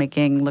butter is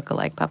making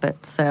look-alike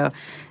puppets. So...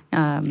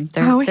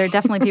 there are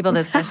definitely people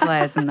that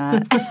specialize in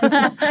that.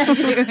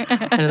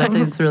 I know that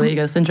seems really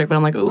egocentric, but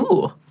I'm like,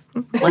 ooh,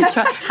 Like,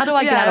 how do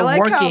I get out of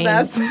working?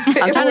 I'm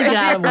trying to get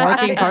out of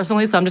working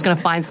personally, so I'm just going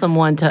to find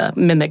someone to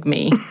mimic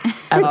me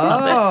as a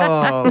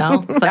puppet.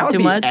 No? Is that would too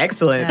be much?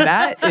 excellent.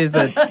 That's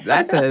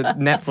a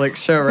Netflix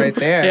show right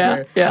there.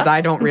 Yeah. Because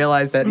I don't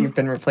realize that you've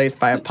been replaced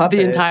by a puppet.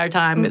 The entire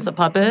time it's a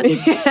puppet,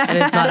 and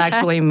it's not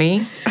actually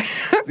me.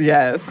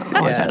 Yes. I'm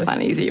always trying to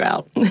find an easy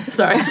route.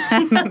 Sorry.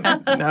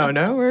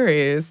 No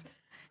worries.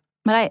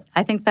 But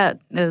I think that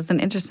is an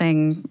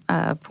interesting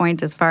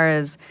point as far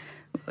as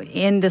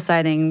in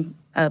deciding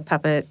a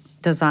puppet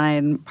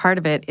design. Part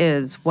of it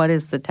is what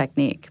is the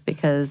technique,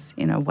 because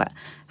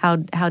how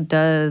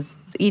does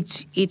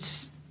each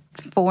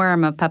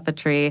form of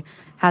puppetry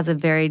has a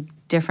very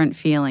different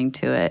feeling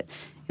to it.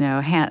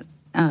 Hand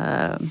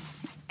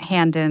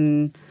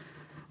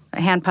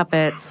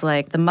puppets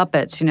like the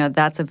Muppets.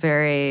 That's a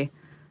very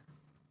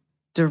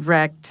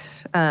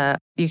direct.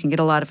 You can get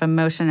a lot of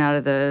emotion out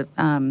of the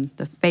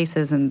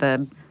faces, and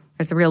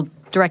there's a real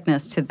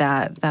directness to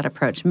that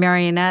approach.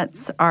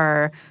 Marionettes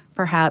are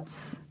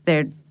perhaps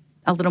they're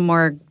a little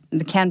more.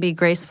 They can be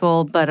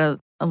graceful, but a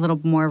little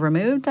more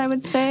removed, I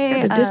would say.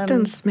 Yeah, the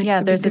distance makes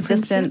a there's big a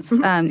distance.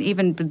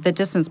 Even the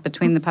distance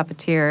between the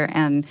puppeteer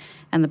and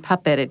the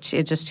puppet,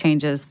 it just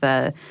changes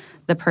the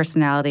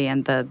personality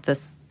and the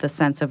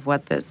sense of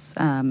what this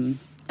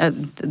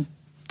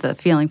the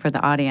feeling for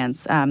the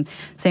audience.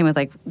 Same with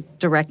like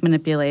direct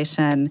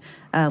manipulation.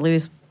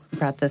 Louis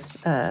brought this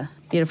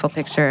beautiful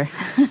picture.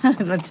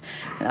 The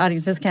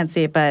audience just can't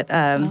see it, but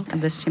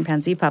this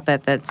chimpanzee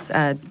puppet that's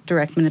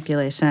direct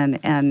manipulation,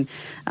 and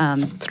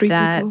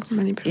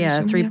three-person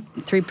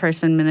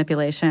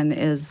manipulation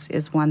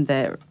is one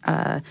that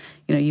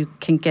you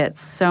can get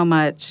so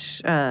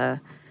much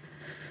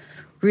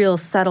real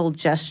subtle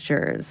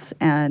gestures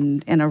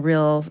and a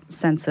real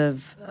sense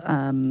of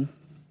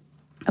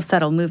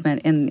subtle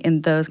movement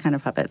in those kind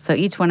of puppets. So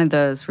each one of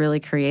those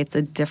really creates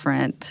a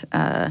different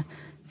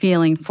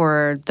feeling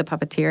for the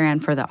puppeteer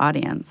and for the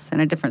audience,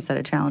 and a different set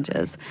of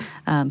challenges.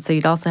 So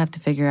you'd also have to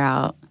figure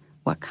out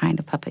what kind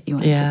of puppet you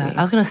want to be.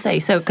 I was going to say,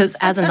 because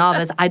as a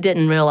novice, I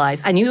didn't realize.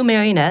 I knew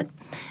marionette,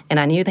 and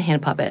I knew the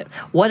hand puppet.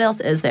 What else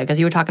is there? Because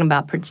you were talking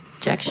about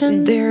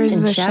projection.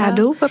 There's a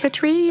shadow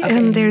puppetry,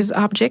 and there's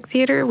object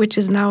theater, which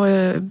is now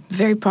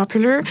very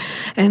popular.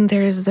 And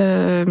there's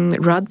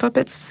rod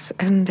puppets,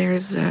 and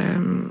there's...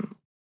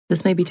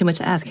 This may be too much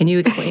to ask. Can you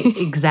explain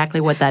exactly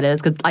what that is?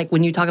 Because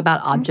when you talk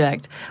about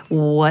object,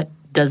 what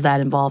does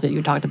that involve?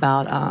 You talked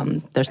about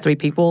there's three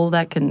people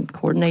that can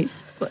coordinate.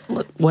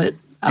 What?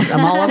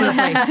 I'm all over the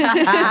place.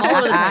 I'm all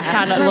over the place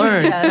trying to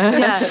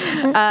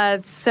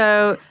learn.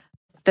 So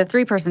the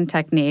three-person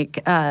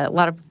technique, a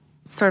lot of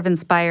sort of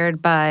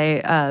inspired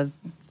by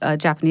a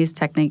Japanese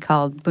technique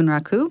called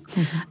bunraku.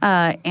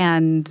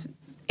 And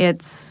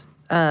it's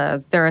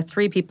there are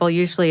three people.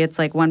 Usually it's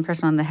like one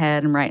person on the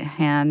head and right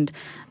hand.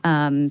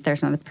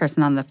 There's another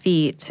person on the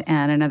feet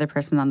and another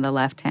person on the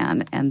left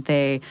hand. And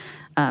they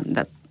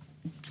that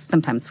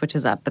sometimes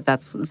switches up, but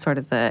that's sort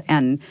of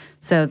and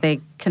so they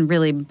can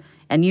really,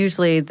 and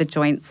usually the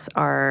joints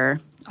are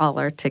all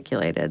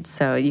articulated,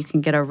 so you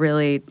can get a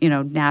really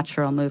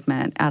natural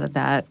movement out of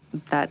that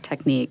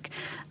technique.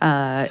 So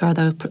are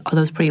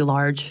those pretty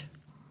large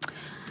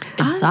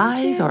in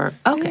size, or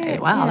okay?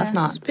 Wow, that's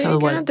not so.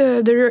 What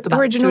the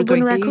original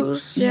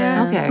bunrakus?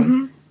 Yeah. Okay.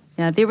 Mm-hmm.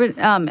 Yeah, they were,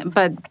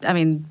 but I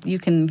mean, you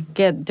can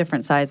get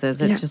different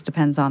sizes. It just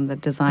depends on the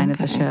design of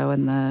the show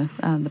and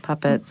the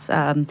puppets.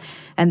 And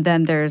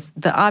then there's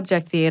the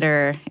object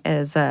theater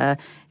is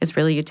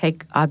really you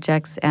take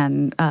objects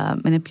and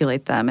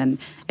manipulate them, and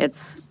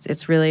it's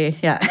really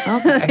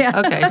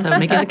Okay. So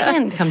making the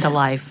can come to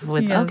life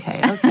with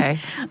okay.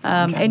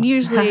 And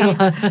usually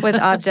with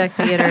object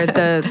theater,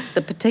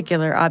 the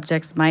particular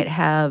objects might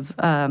have.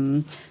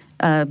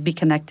 Be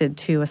connected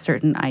to a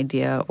certain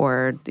idea,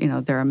 or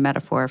they're a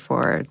metaphor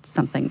for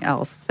something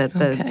else that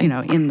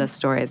in the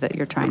story that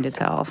you're trying to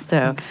tell.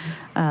 So,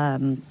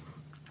 and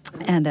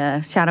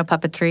shadow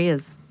puppetry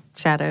is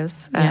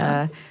shadows,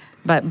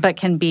 but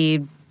can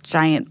be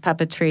giant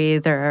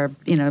puppetry. There are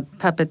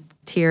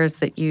puppeteers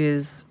that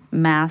use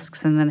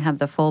masks and then have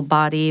the full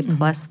body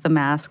plus the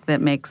mask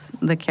that makes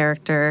the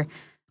character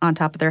on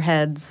top of their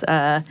heads.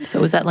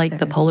 So is that like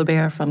the polar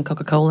bear from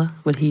Coca-Cola?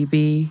 Would he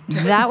be?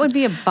 That would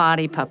be a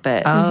body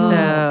puppet. Oh,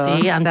 so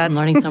see, I'm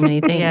learning so many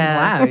things.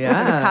 Wow, yeah.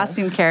 Sort of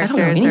costume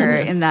characters are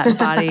in that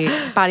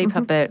body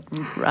puppet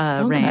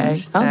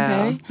range. So,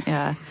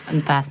 yeah.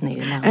 I'm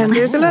fascinated now. And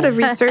there's a lot of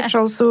research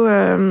also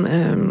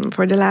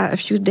for a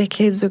few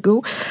decades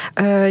ago.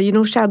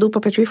 Shadow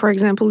puppetry, for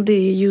example, they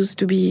used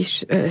to be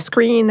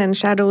screen and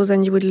shadows,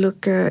 and you would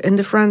look in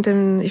the front,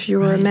 and if you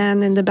were a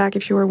man, in the back,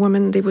 if you were a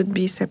woman, they would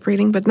be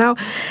separating. But now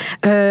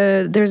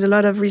there's a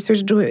lot of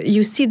research.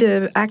 You see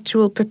the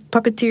actual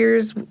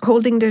puppeteers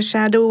holding the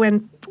shadow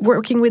and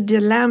working with the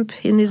lamp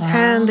in his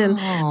hand and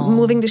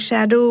moving the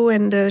shadow,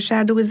 and the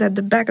shadow is at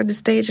the back of the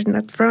stage and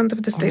at front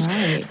of the stage.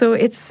 Right. So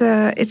it's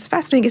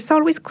fascinating. It's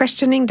always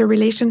questioning the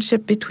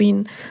relationship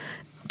between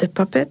the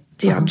puppet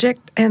the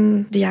object,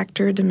 and the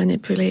actor, the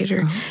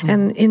manipulator.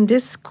 And in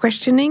this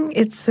questioning,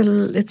 it's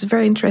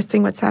very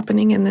interesting what's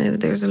happening,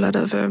 and there's a lot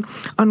of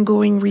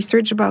ongoing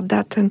research about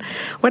that. And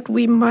what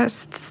we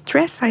must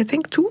stress, I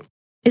think, too,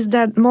 is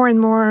that more and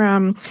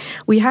more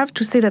we have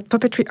to say that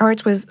puppetry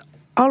arts was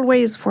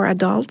always for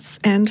adults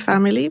and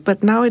family,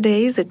 but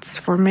nowadays it's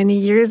for many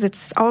years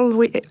it's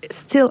always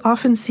still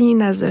often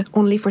seen as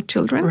only for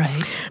children.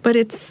 Right. But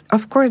it's,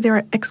 of course, there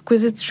are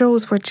exquisite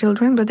shows for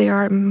children, but they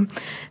are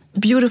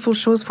beautiful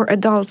shows for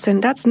adults,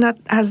 and that's not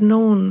as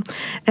known.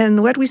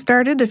 And what we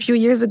started a few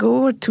years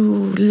ago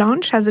to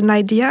launch as an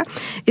idea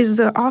is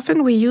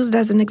often we used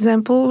as an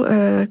example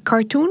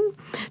cartoon,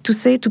 to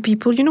say to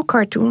people,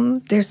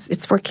 cartoon,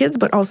 it's for kids,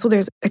 but also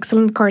there's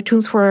excellent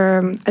cartoons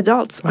for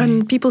adults. Right.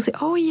 And people say,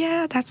 oh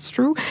yeah, that's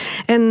true.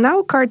 And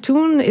now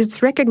cartoon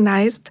is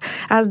recognized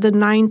as the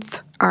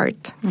 9th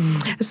art.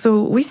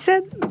 So we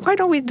said, why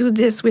don't we do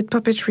this with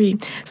puppetry?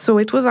 So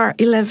it was our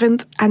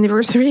 11th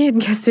anniversary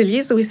in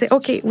Gastelier. So we say,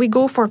 okay, we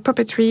go for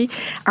puppetry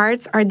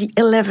arts are the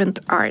 11th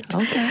art.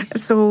 Okay.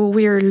 So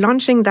we're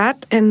launching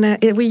that, and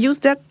we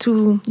use that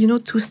to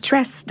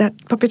stress that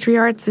puppetry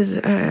arts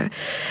is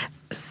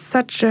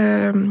such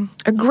a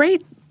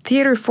great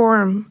theater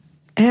form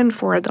and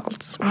for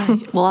adults.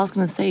 Right. Well, I was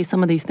going to say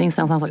some of these things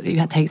sound like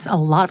it takes a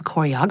lot of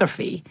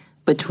choreography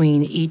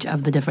between each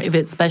of the different,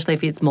 especially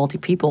if it's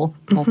multi-people,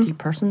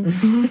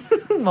 multi-persons.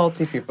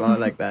 Multi-people, I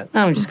like that.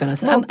 I'm just going to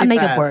say, I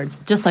make up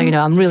words, just so you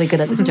know, I'm really good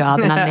at this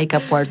job, and I make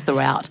up words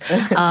throughout.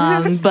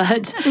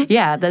 But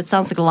yeah, that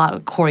sounds like a lot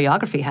of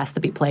choreography has to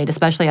be played,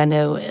 especially I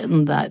know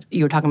that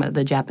you were talking about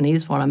the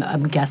Japanese form.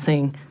 I'm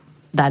guessing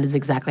that is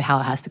exactly how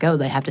it has to go.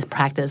 They have to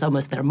practice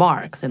almost their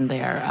marks and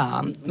their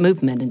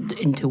movement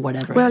into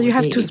whatever. Well, you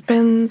have to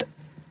spend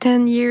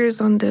 10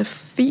 years on the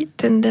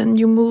feet, and then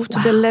you move to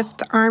the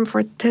left arm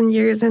for 10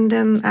 years, and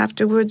then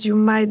afterwards you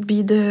might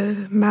be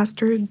the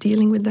master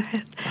dealing with the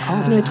head.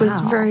 It was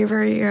very,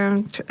 very...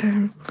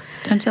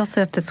 Don't you also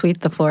have to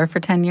sweep the floor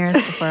for 10 years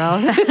before all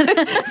of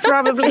that?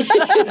 Probably.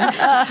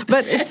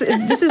 But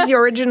this is the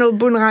original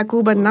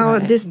bunraku, but now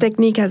this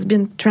technique has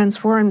been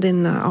transformed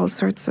in all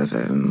sorts of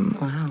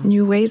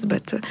new ways.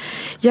 But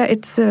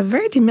it's a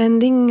very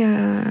demanding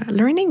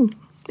learning.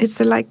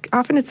 It's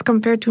often it's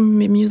compared to a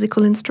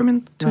musical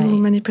instrument to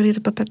manipulate a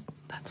puppet.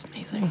 That's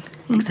amazing.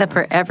 Except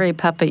for every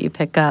puppet you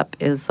pick up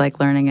is like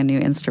learning a new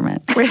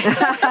instrument.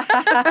 Yes.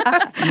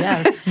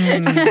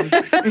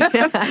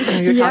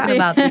 You're talking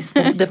about these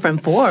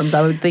different forms.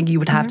 I would think you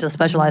would have to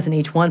specialize in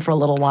each one for a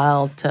little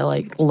while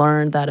to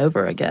learn that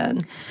over again.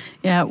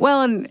 Yeah.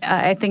 Well, and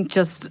I think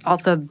just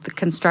also the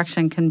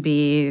construction can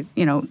be,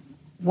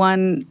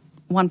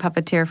 one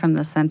puppeteer from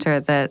the center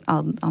that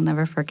I'll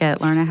never forget,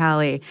 Lorna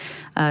Halley.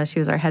 She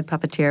was our head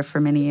puppeteer for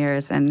many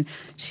years, and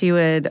she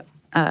would,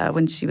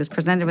 when she was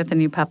presented with a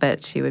new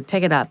puppet, she would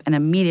pick it up and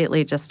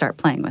immediately just start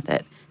playing with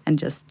it and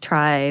just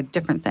try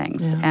different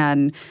things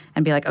and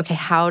be like, okay,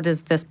 how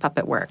does this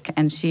puppet work?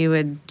 And she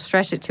would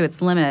stretch it to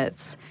its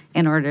limits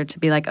in order to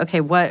be like,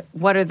 okay, what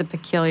are the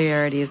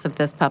peculiarities of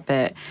this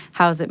puppet?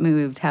 How's it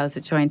moved? How's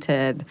it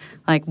jointed?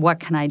 Like,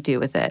 what can I do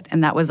with it?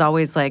 And that was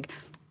always like,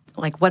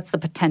 what's the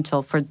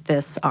potential for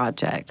this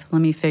object?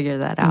 Let me figure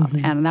that out.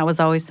 And that was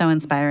always so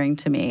inspiring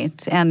to me.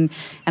 And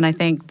I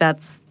think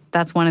that's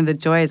one of the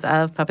joys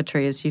of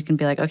puppetry is you can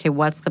be like, okay,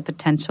 what's the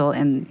potential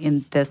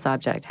in this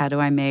object? How do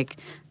I make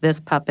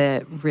this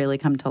puppet really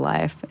come to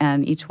life?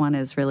 And each one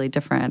is really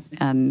different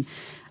and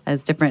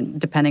is different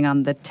depending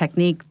on the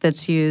technique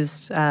that's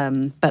used,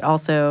 but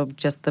also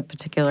just the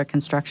particular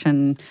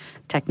construction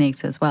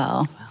techniques as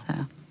well. So.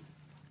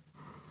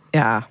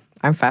 Yeah.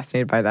 I'm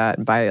fascinated by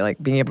that, by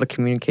being able to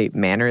communicate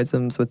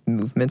mannerisms with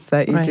movements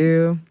that you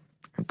do.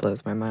 It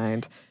blows my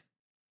mind.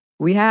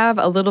 We have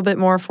a little bit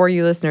more for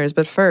you listeners,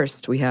 but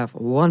first we have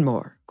one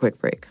more quick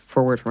break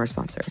for a word from our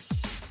sponsor.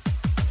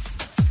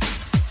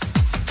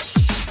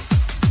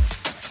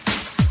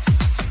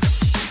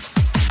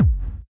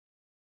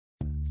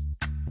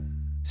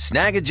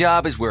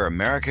 Snag-a-Job is where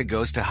America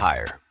goes to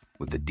hire,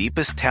 with the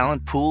deepest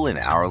talent pool in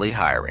hourly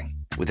hiring.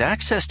 With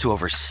access to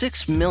over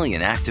 6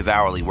 million active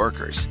hourly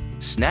workers,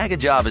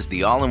 Snag-a-Job is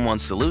the all-in-one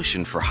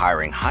solution for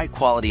hiring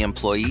high-quality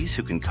employees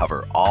who can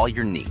cover all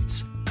your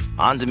needs.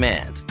 On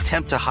demand,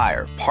 temp to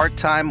hire,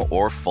 part-time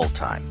or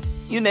full-time.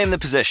 You name the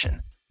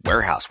position.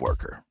 Warehouse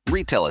worker,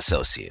 retail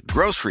associate,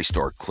 grocery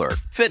store clerk,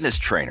 fitness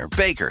trainer,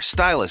 baker,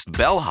 stylist,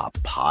 bellhop,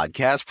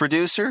 podcast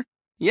producer.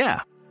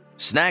 Yeah,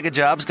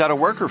 Snag-a-Job's got a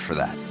worker for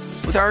that.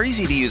 With our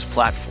easy-to-use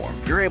platform,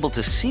 you're able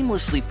to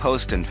seamlessly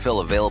post and fill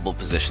available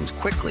positions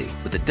quickly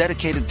with a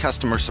dedicated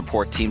customer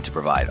support team to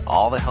provide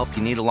all the help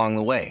you need along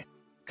the way.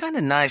 Kind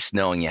of nice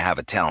knowing you have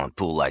a talent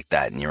pool like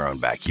that in your own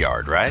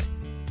backyard, right?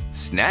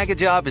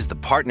 Snag-a-Job is the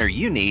partner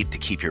you need to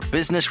keep your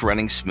business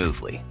running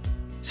smoothly.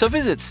 So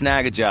visit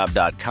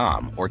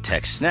snagajob.com or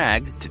text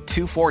SNAG to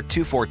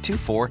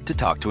 242424 to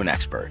talk to an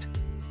expert.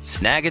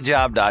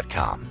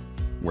 Snagajob.com,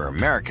 where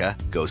America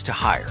goes to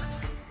hire.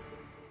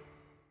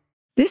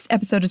 This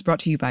episode is brought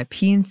to you by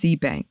PNC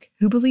Bank,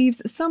 who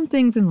believes some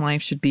things in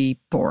life should be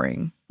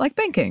boring, like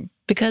banking.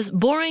 Because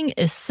boring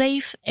is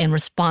safe and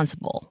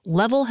responsible,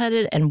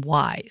 level-headed and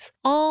wise.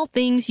 All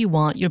things you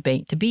want your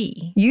bank to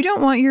be. You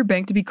don't want your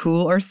bank to be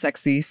cool or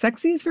sexy.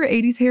 Sexy is for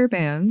 80s hair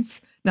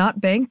bands, not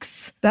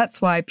banks.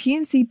 That's why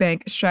PNC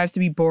Bank strives to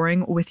be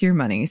boring with your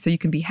money so you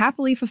can be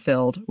happily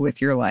fulfilled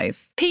with your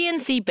life.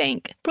 PNC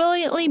Bank,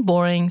 brilliantly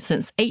boring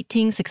since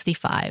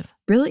 1865.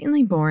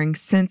 Brilliantly Boring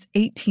Since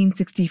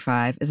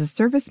 1865 is a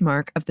service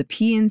mark of the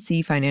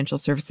PNC Financial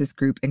Services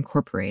Group,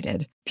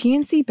 Incorporated.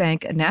 PNC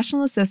Bank, a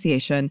National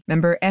Association,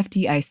 member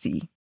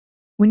FDIC.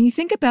 When you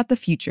think about the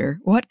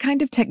future, what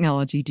kind of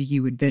technology do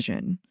you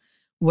envision?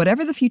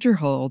 Whatever the future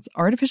holds,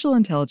 artificial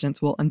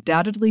intelligence will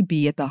undoubtedly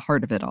be at the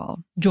heart of it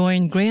all.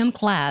 Join Graham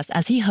Class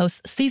as he hosts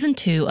Season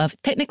 2 of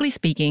Technically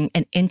Speaking,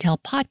 an Intel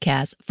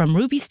podcast from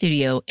Ruby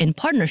Studio in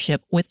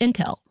partnership with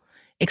Intel.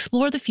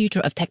 Explore the future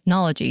of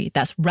technology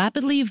that's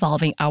rapidly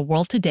evolving our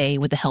world today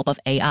with the help of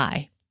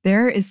AI.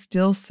 There is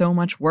still so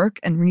much work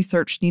and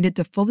research needed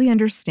to fully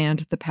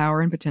understand the power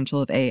and potential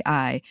of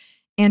AI,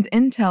 and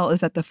Intel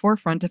is at the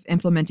forefront of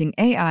implementing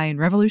AI and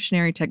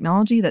revolutionary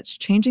technology that's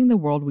changing the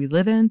world we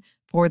live in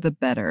for the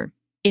better.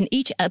 In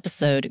each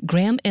episode,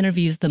 Graham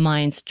interviews the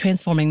minds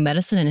transforming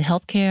medicine and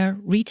healthcare,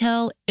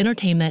 retail,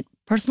 entertainment,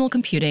 personal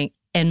computing,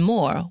 and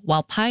more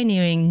while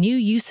pioneering new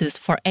uses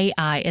for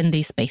AI in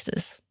these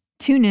spaces.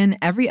 Tune in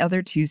every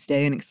other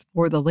Tuesday and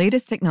explore the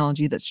latest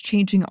technology that's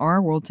changing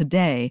our world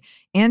today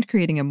and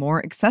creating a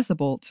more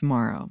accessible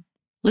tomorrow.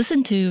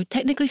 Listen to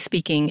Technically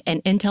Speaking,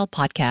 an Intel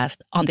podcast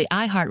on the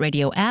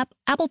iHeartRadio app,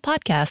 Apple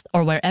Podcast,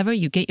 or wherever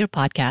you get your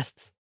podcasts.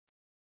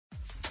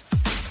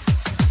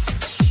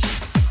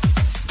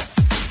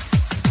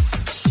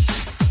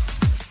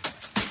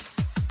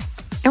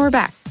 And we're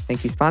back.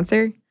 Thank you,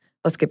 sponsor.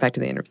 Let's get back to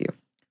the interview.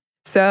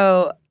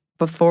 So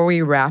before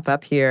we wrap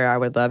up here, I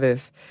would love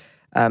if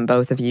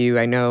both of you,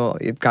 I know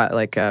you've got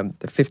like the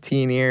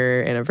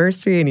 15-year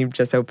anniversary and you've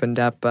just opened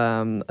up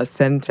a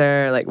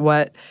center. Like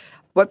what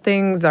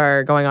things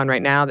are going on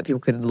right now that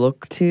people could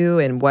look to,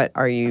 and what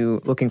are you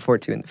looking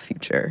forward to in the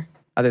future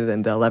other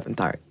than the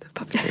 11th art?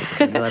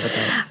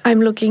 I'm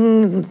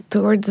looking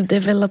towards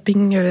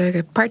developing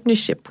a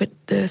partnership with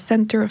the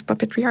Center of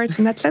Puppetry Arts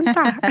in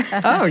Atlanta.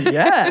 Oh,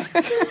 yes.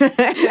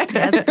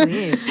 Yes,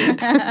 please.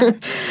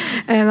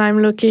 And I'm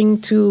looking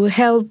to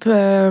help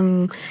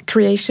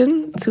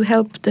creation, to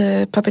help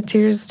the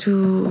puppeteers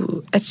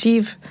to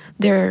achieve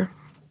their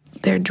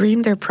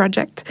dream, their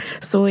project.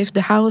 So if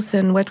the house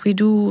and what we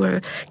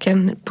do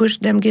can push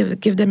them,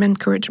 give them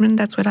encouragement,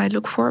 that's what I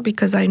look for,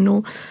 because I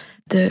know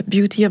the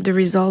beauty of the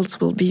results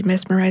will be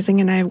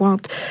mesmerizing, and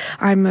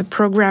I'm a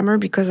programmer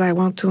because I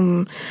want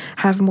to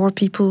have more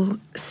people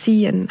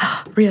see and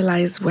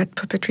realize what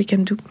puppetry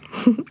can do.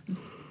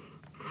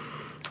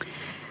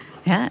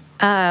 Yeah,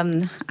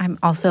 I'm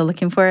also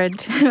looking forward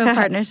to a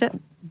partnership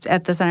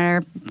at the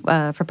Center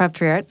for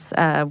Puppetry Arts.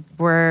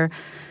 We're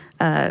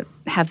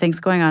have things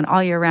going on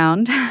all year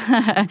round,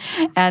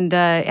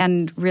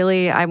 and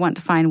really, I want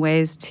to find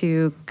ways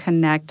to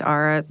connect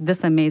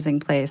this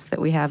amazing place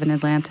that we have in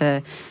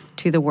Atlanta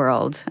to the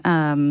world,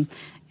 and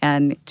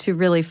to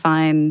really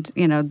find,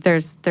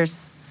 there's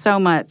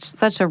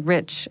such a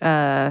rich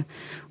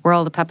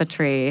world of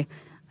puppetry,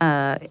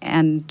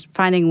 and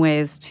finding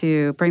ways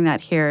to bring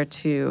that here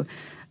to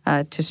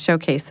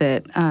showcase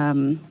it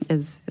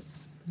is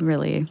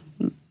really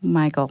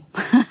my goal.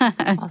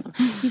 Awesome.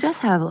 You guys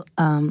have,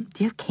 do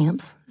you have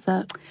camps? Is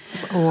that,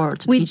 or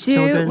to teach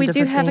children? We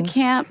do have things? a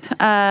camp.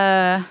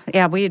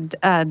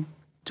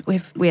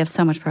 We have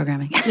so much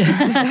programming.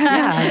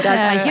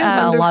 I hear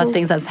about a lot of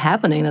things that's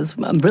happening that's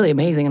really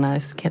amazing, and I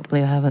just can't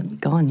believe I haven't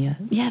gone yet.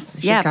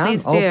 Yes, come.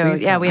 please do. Please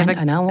we have a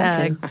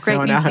great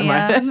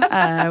museum.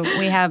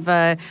 We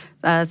have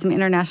some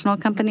international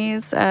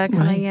companies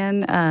coming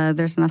in.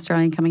 There's an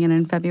Australian coming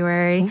in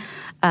February.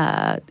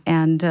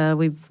 And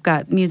we've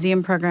got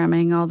museum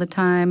programming all the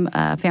time,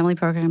 family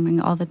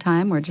programming all the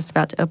time. We're just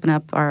about to open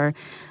up our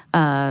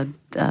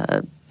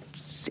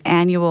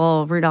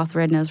annual Rudolph the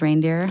Red-Nosed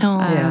Reindeer.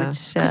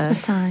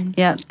 Christmas time.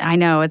 Yeah, I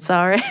know. It's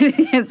already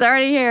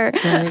here.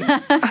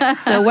 Right.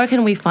 So where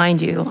can we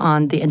find you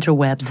on the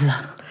interwebs?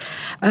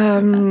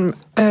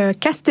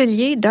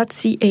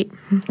 Castelier.ca.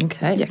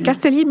 Okay. Yeah,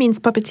 Castelier means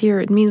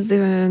puppeteer. It means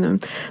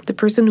the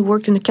person who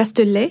worked in a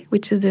Castellet,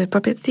 which is the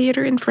puppet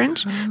theater in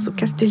French. So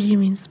Castelier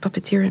means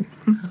puppeteer.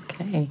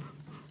 Okay.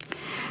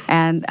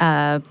 And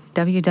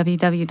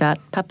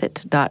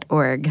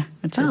www.puppet.org,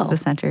 which is the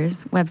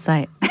center's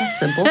website. That's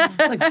simple. It's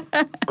like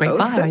great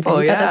bio. Simple,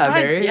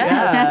 I think.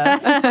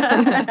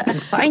 yeah. Can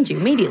find you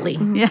immediately.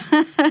 Yeah.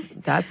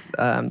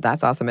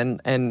 That's awesome.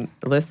 And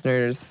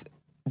listeners,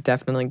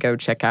 definitely go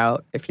check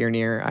out, if you're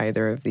near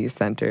either of these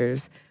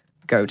centers,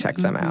 go check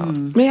them out.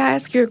 May I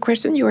ask you a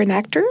question? You're an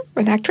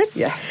actress?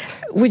 Yes.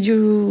 Would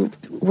you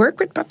work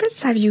with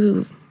puppets? Have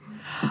you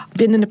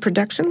been in a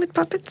production with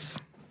puppets?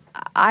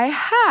 I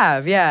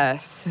have,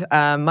 yes.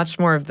 Much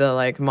more of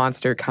the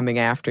monster coming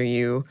after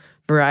you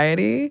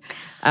variety.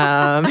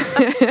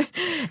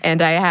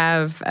 And I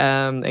have,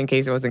 in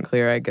case it wasn't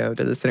clear, I go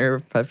to the Center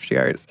of Puppetry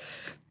Arts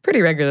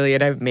pretty regularly,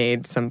 and I've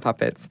made some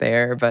puppets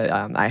there, but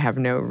I have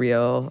no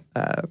real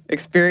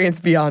experience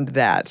beyond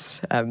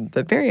that.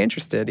 But very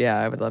interested. Yeah,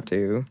 I would love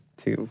to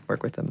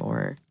work with them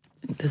more.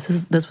 This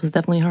was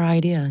definitely her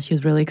idea. She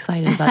was really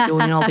excited about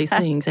doing all these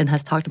things and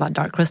has talked about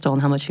Dark Crystal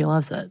and how much she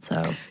loves it.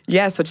 So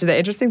yes, which is the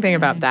interesting thing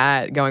about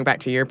that, going back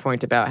to your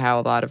point about how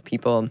a lot of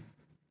people,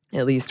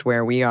 at least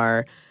where we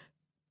are,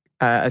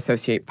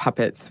 associate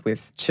puppets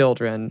with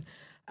children.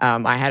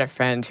 I had a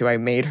friend who I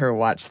made her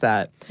watch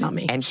that. Not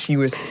me. And she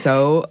was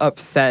so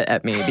upset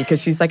at me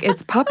because she's like,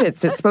 it's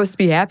puppets. It's supposed to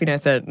be happy. And I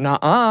said,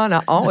 nuh-uh,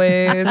 not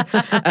always.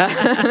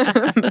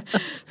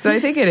 So I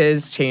think it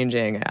is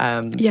changing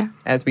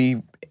as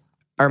we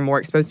are more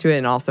exposed to it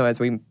and also as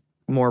we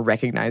more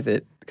recognize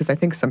it. Because I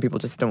think some people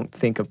just don't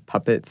think of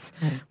puppets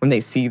when they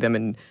see them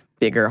in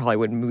bigger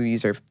Hollywood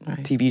movies or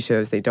TV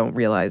shows. They don't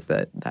realize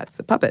that that's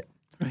a puppet.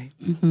 Right.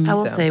 I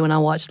will say when I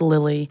watched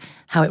Lily,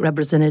 how it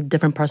represented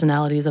different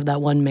personalities of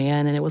that one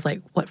man, and it was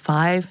like,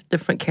 5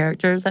 different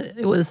characters?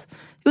 It was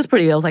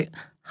pretty. I was like,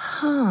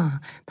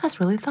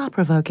 that's really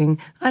thought-provoking.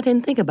 I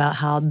didn't think about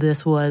how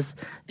this was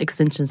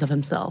extensions of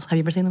himself. Have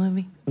you ever seen the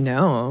movie?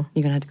 No.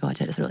 You're going to have to go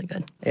watch it. It's really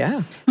good.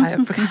 Yeah. I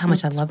forgot how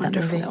much I love that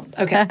movie.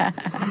 Okay.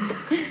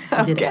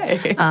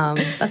 Okay.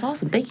 That's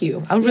awesome. Thank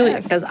you. I was really,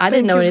 because I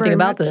didn't know anything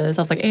about this.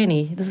 I was like,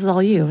 Annie, this is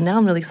all you. Now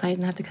I'm really excited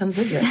and have to come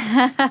visit.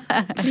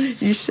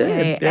 Please. You should.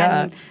 Okay.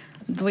 Yeah. And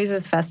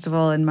Louisa's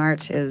festival in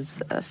March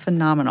is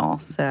phenomenal.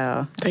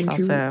 So Thank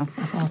you.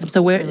 That's awesome.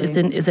 So where is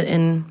it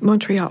in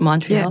Montreal?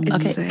 Montreal. Yeah,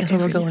 Okay. Guess where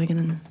we're going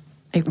in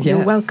April.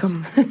 You're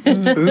welcome. We've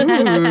been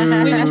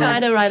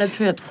trying to write up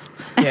trips.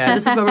 Yeah.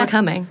 This is where we're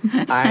coming.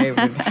 I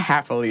would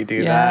happily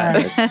do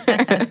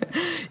that.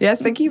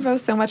 Yes, thank you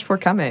both so much for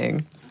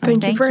coming.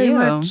 Thank you very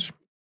much.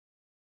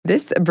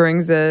 This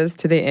brings us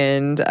to the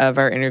end of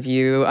our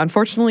interview.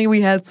 Unfortunately, we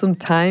had some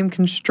time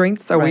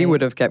constraints, so we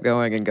would have kept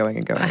going and going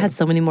and going. I had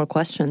so many more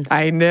questions.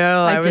 I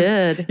know. I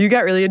did. You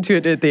got really into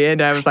it at the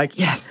end. I was like,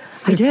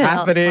 yes, it's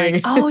happening.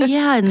 Like, oh,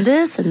 yeah, and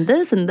this and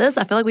this and this.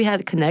 I feel like we had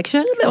a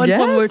connection. At one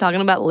point we were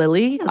talking about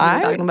Lily, as we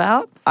were talking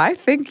about. I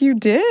think you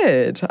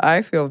did.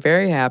 I feel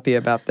very happy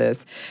about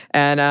this.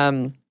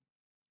 And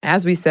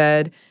as we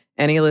said,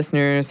 any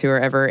listeners who are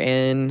ever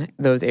in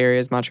those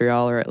areas,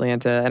 Montreal or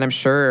Atlanta, and I'm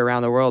sure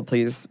around the world,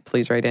 please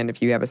write in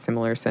if you have a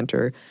similar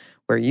center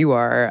where you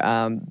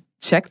are.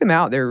 Check them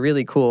out. They're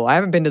really cool. I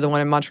haven't been to the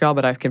one in Montreal,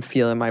 but I can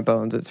feel in my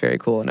bones it's very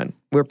cool. And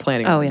we're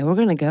planning. Oh, yeah, we're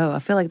going to go. I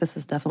feel like this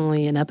is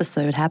definitely an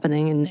episode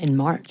happening in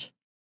March.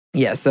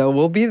 Yeah, so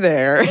we'll be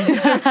there.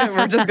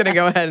 We're just going to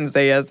go ahead and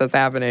say, yes, that's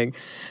happening.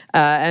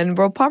 And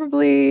we'll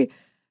probably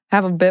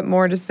have a bit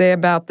more to say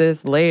about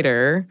this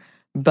later.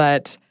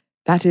 But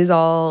that is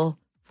all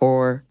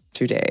for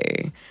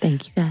today.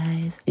 Thank you,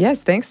 guys.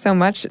 Yes, thanks so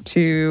much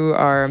to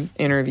our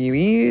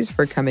interviewees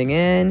for coming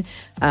in.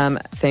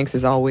 Thanks,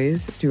 as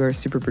always, to our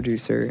super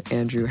producer,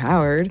 Andrew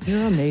Howard.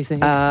 You're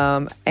amazing.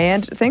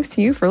 And thanks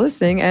to you for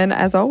listening. And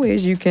as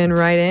always, you can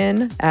write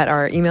in at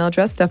our email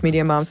address,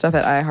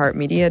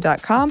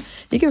 stuffmediamomstuff@iheartmedia.com.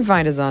 You can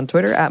find us on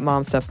Twitter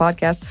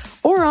 @momstuffpodcast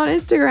or on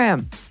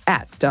Instagram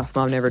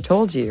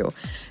 @stuffmomnevertoldyou.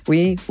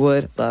 We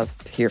would love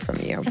to hear from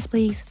you. Yes,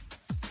 please.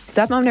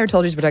 Stuff Mom Never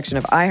Told You is a production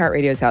of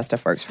iHeartRadio's How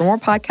Stuff Works. For more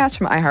podcasts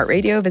from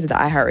iHeartRadio, visit the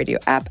iHeartRadio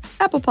app,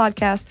 Apple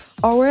Podcasts,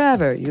 or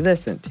wherever you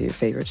listen to your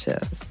favorite shows.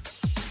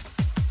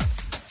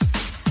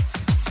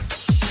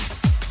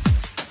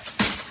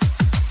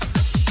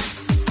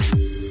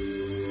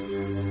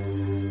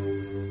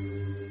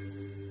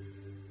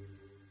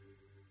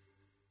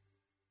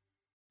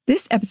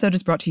 This episode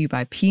is brought to you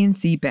by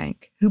PNC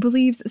Bank, who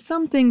believes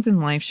some things in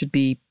life should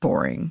be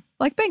boring,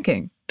 like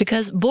banking.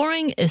 Because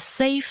boring is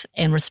safe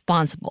and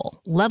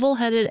responsible,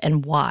 level-headed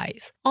and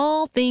wise.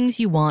 All things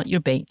you want your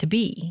bank to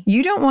be.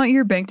 You don't want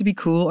your bank to be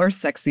cool or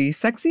sexy.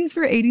 Sexy is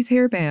for 80s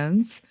hair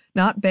bands,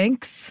 not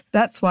banks.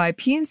 That's why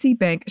PNC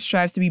Bank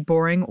strives to be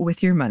boring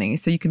with your money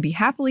so you can be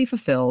happily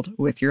fulfilled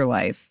with your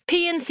life.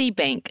 PNC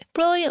Bank,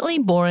 brilliantly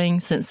boring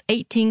since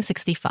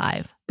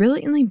 1865.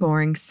 Brilliantly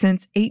Boring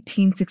Since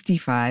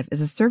 1865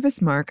 is a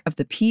service mark of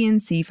the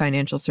PNC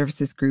Financial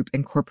Services Group,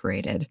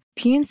 Incorporated.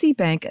 PNC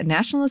Bank, a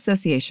National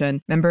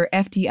Association, member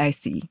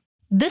FDIC.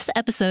 This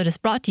episode is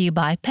brought to you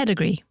by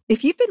Pedigree.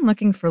 If you've been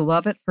looking for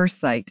love at first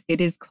sight,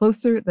 it is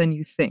closer than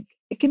you think.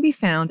 It can be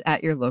found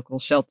at your local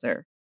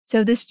shelter.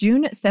 So this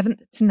June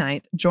 7th to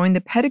 9th, join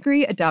the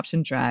Pedigree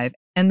Adoption Drive,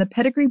 and the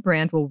Pedigree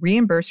brand will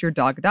reimburse your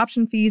dog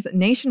adoption fees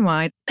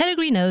nationwide.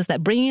 Pedigree knows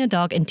that bringing a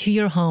dog into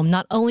your home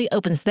not only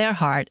opens their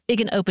heart, it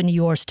can open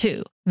yours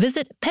too.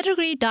 Visit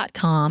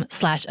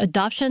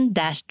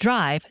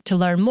pedigree.com/adoption-drive to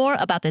learn more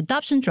about the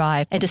adoption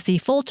drive and to see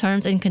full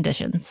terms and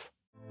conditions.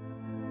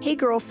 Hey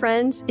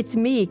girlfriends, it's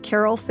me,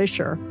 Carol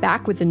Fisher,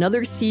 back with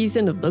another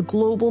season of the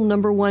global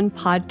 #1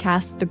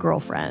 podcast, The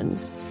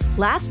Girlfriends.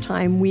 Last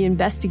time, we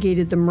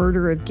investigated the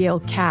murder of Gail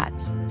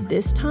Katz.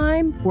 This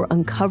time, we're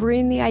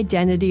uncovering the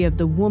identity of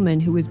the woman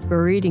who was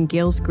buried in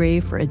Gail's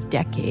grave for a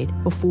decade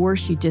before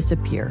she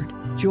disappeared.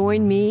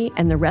 Join me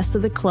and the rest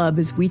of the club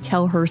as we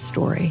tell her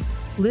story.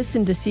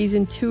 Listen to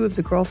Season 2 of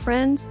The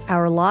Girlfriends,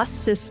 Our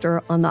Lost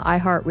Sister on the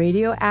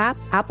iHeartRadio app,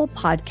 Apple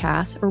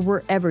Podcasts, or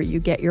wherever you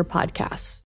get your podcasts.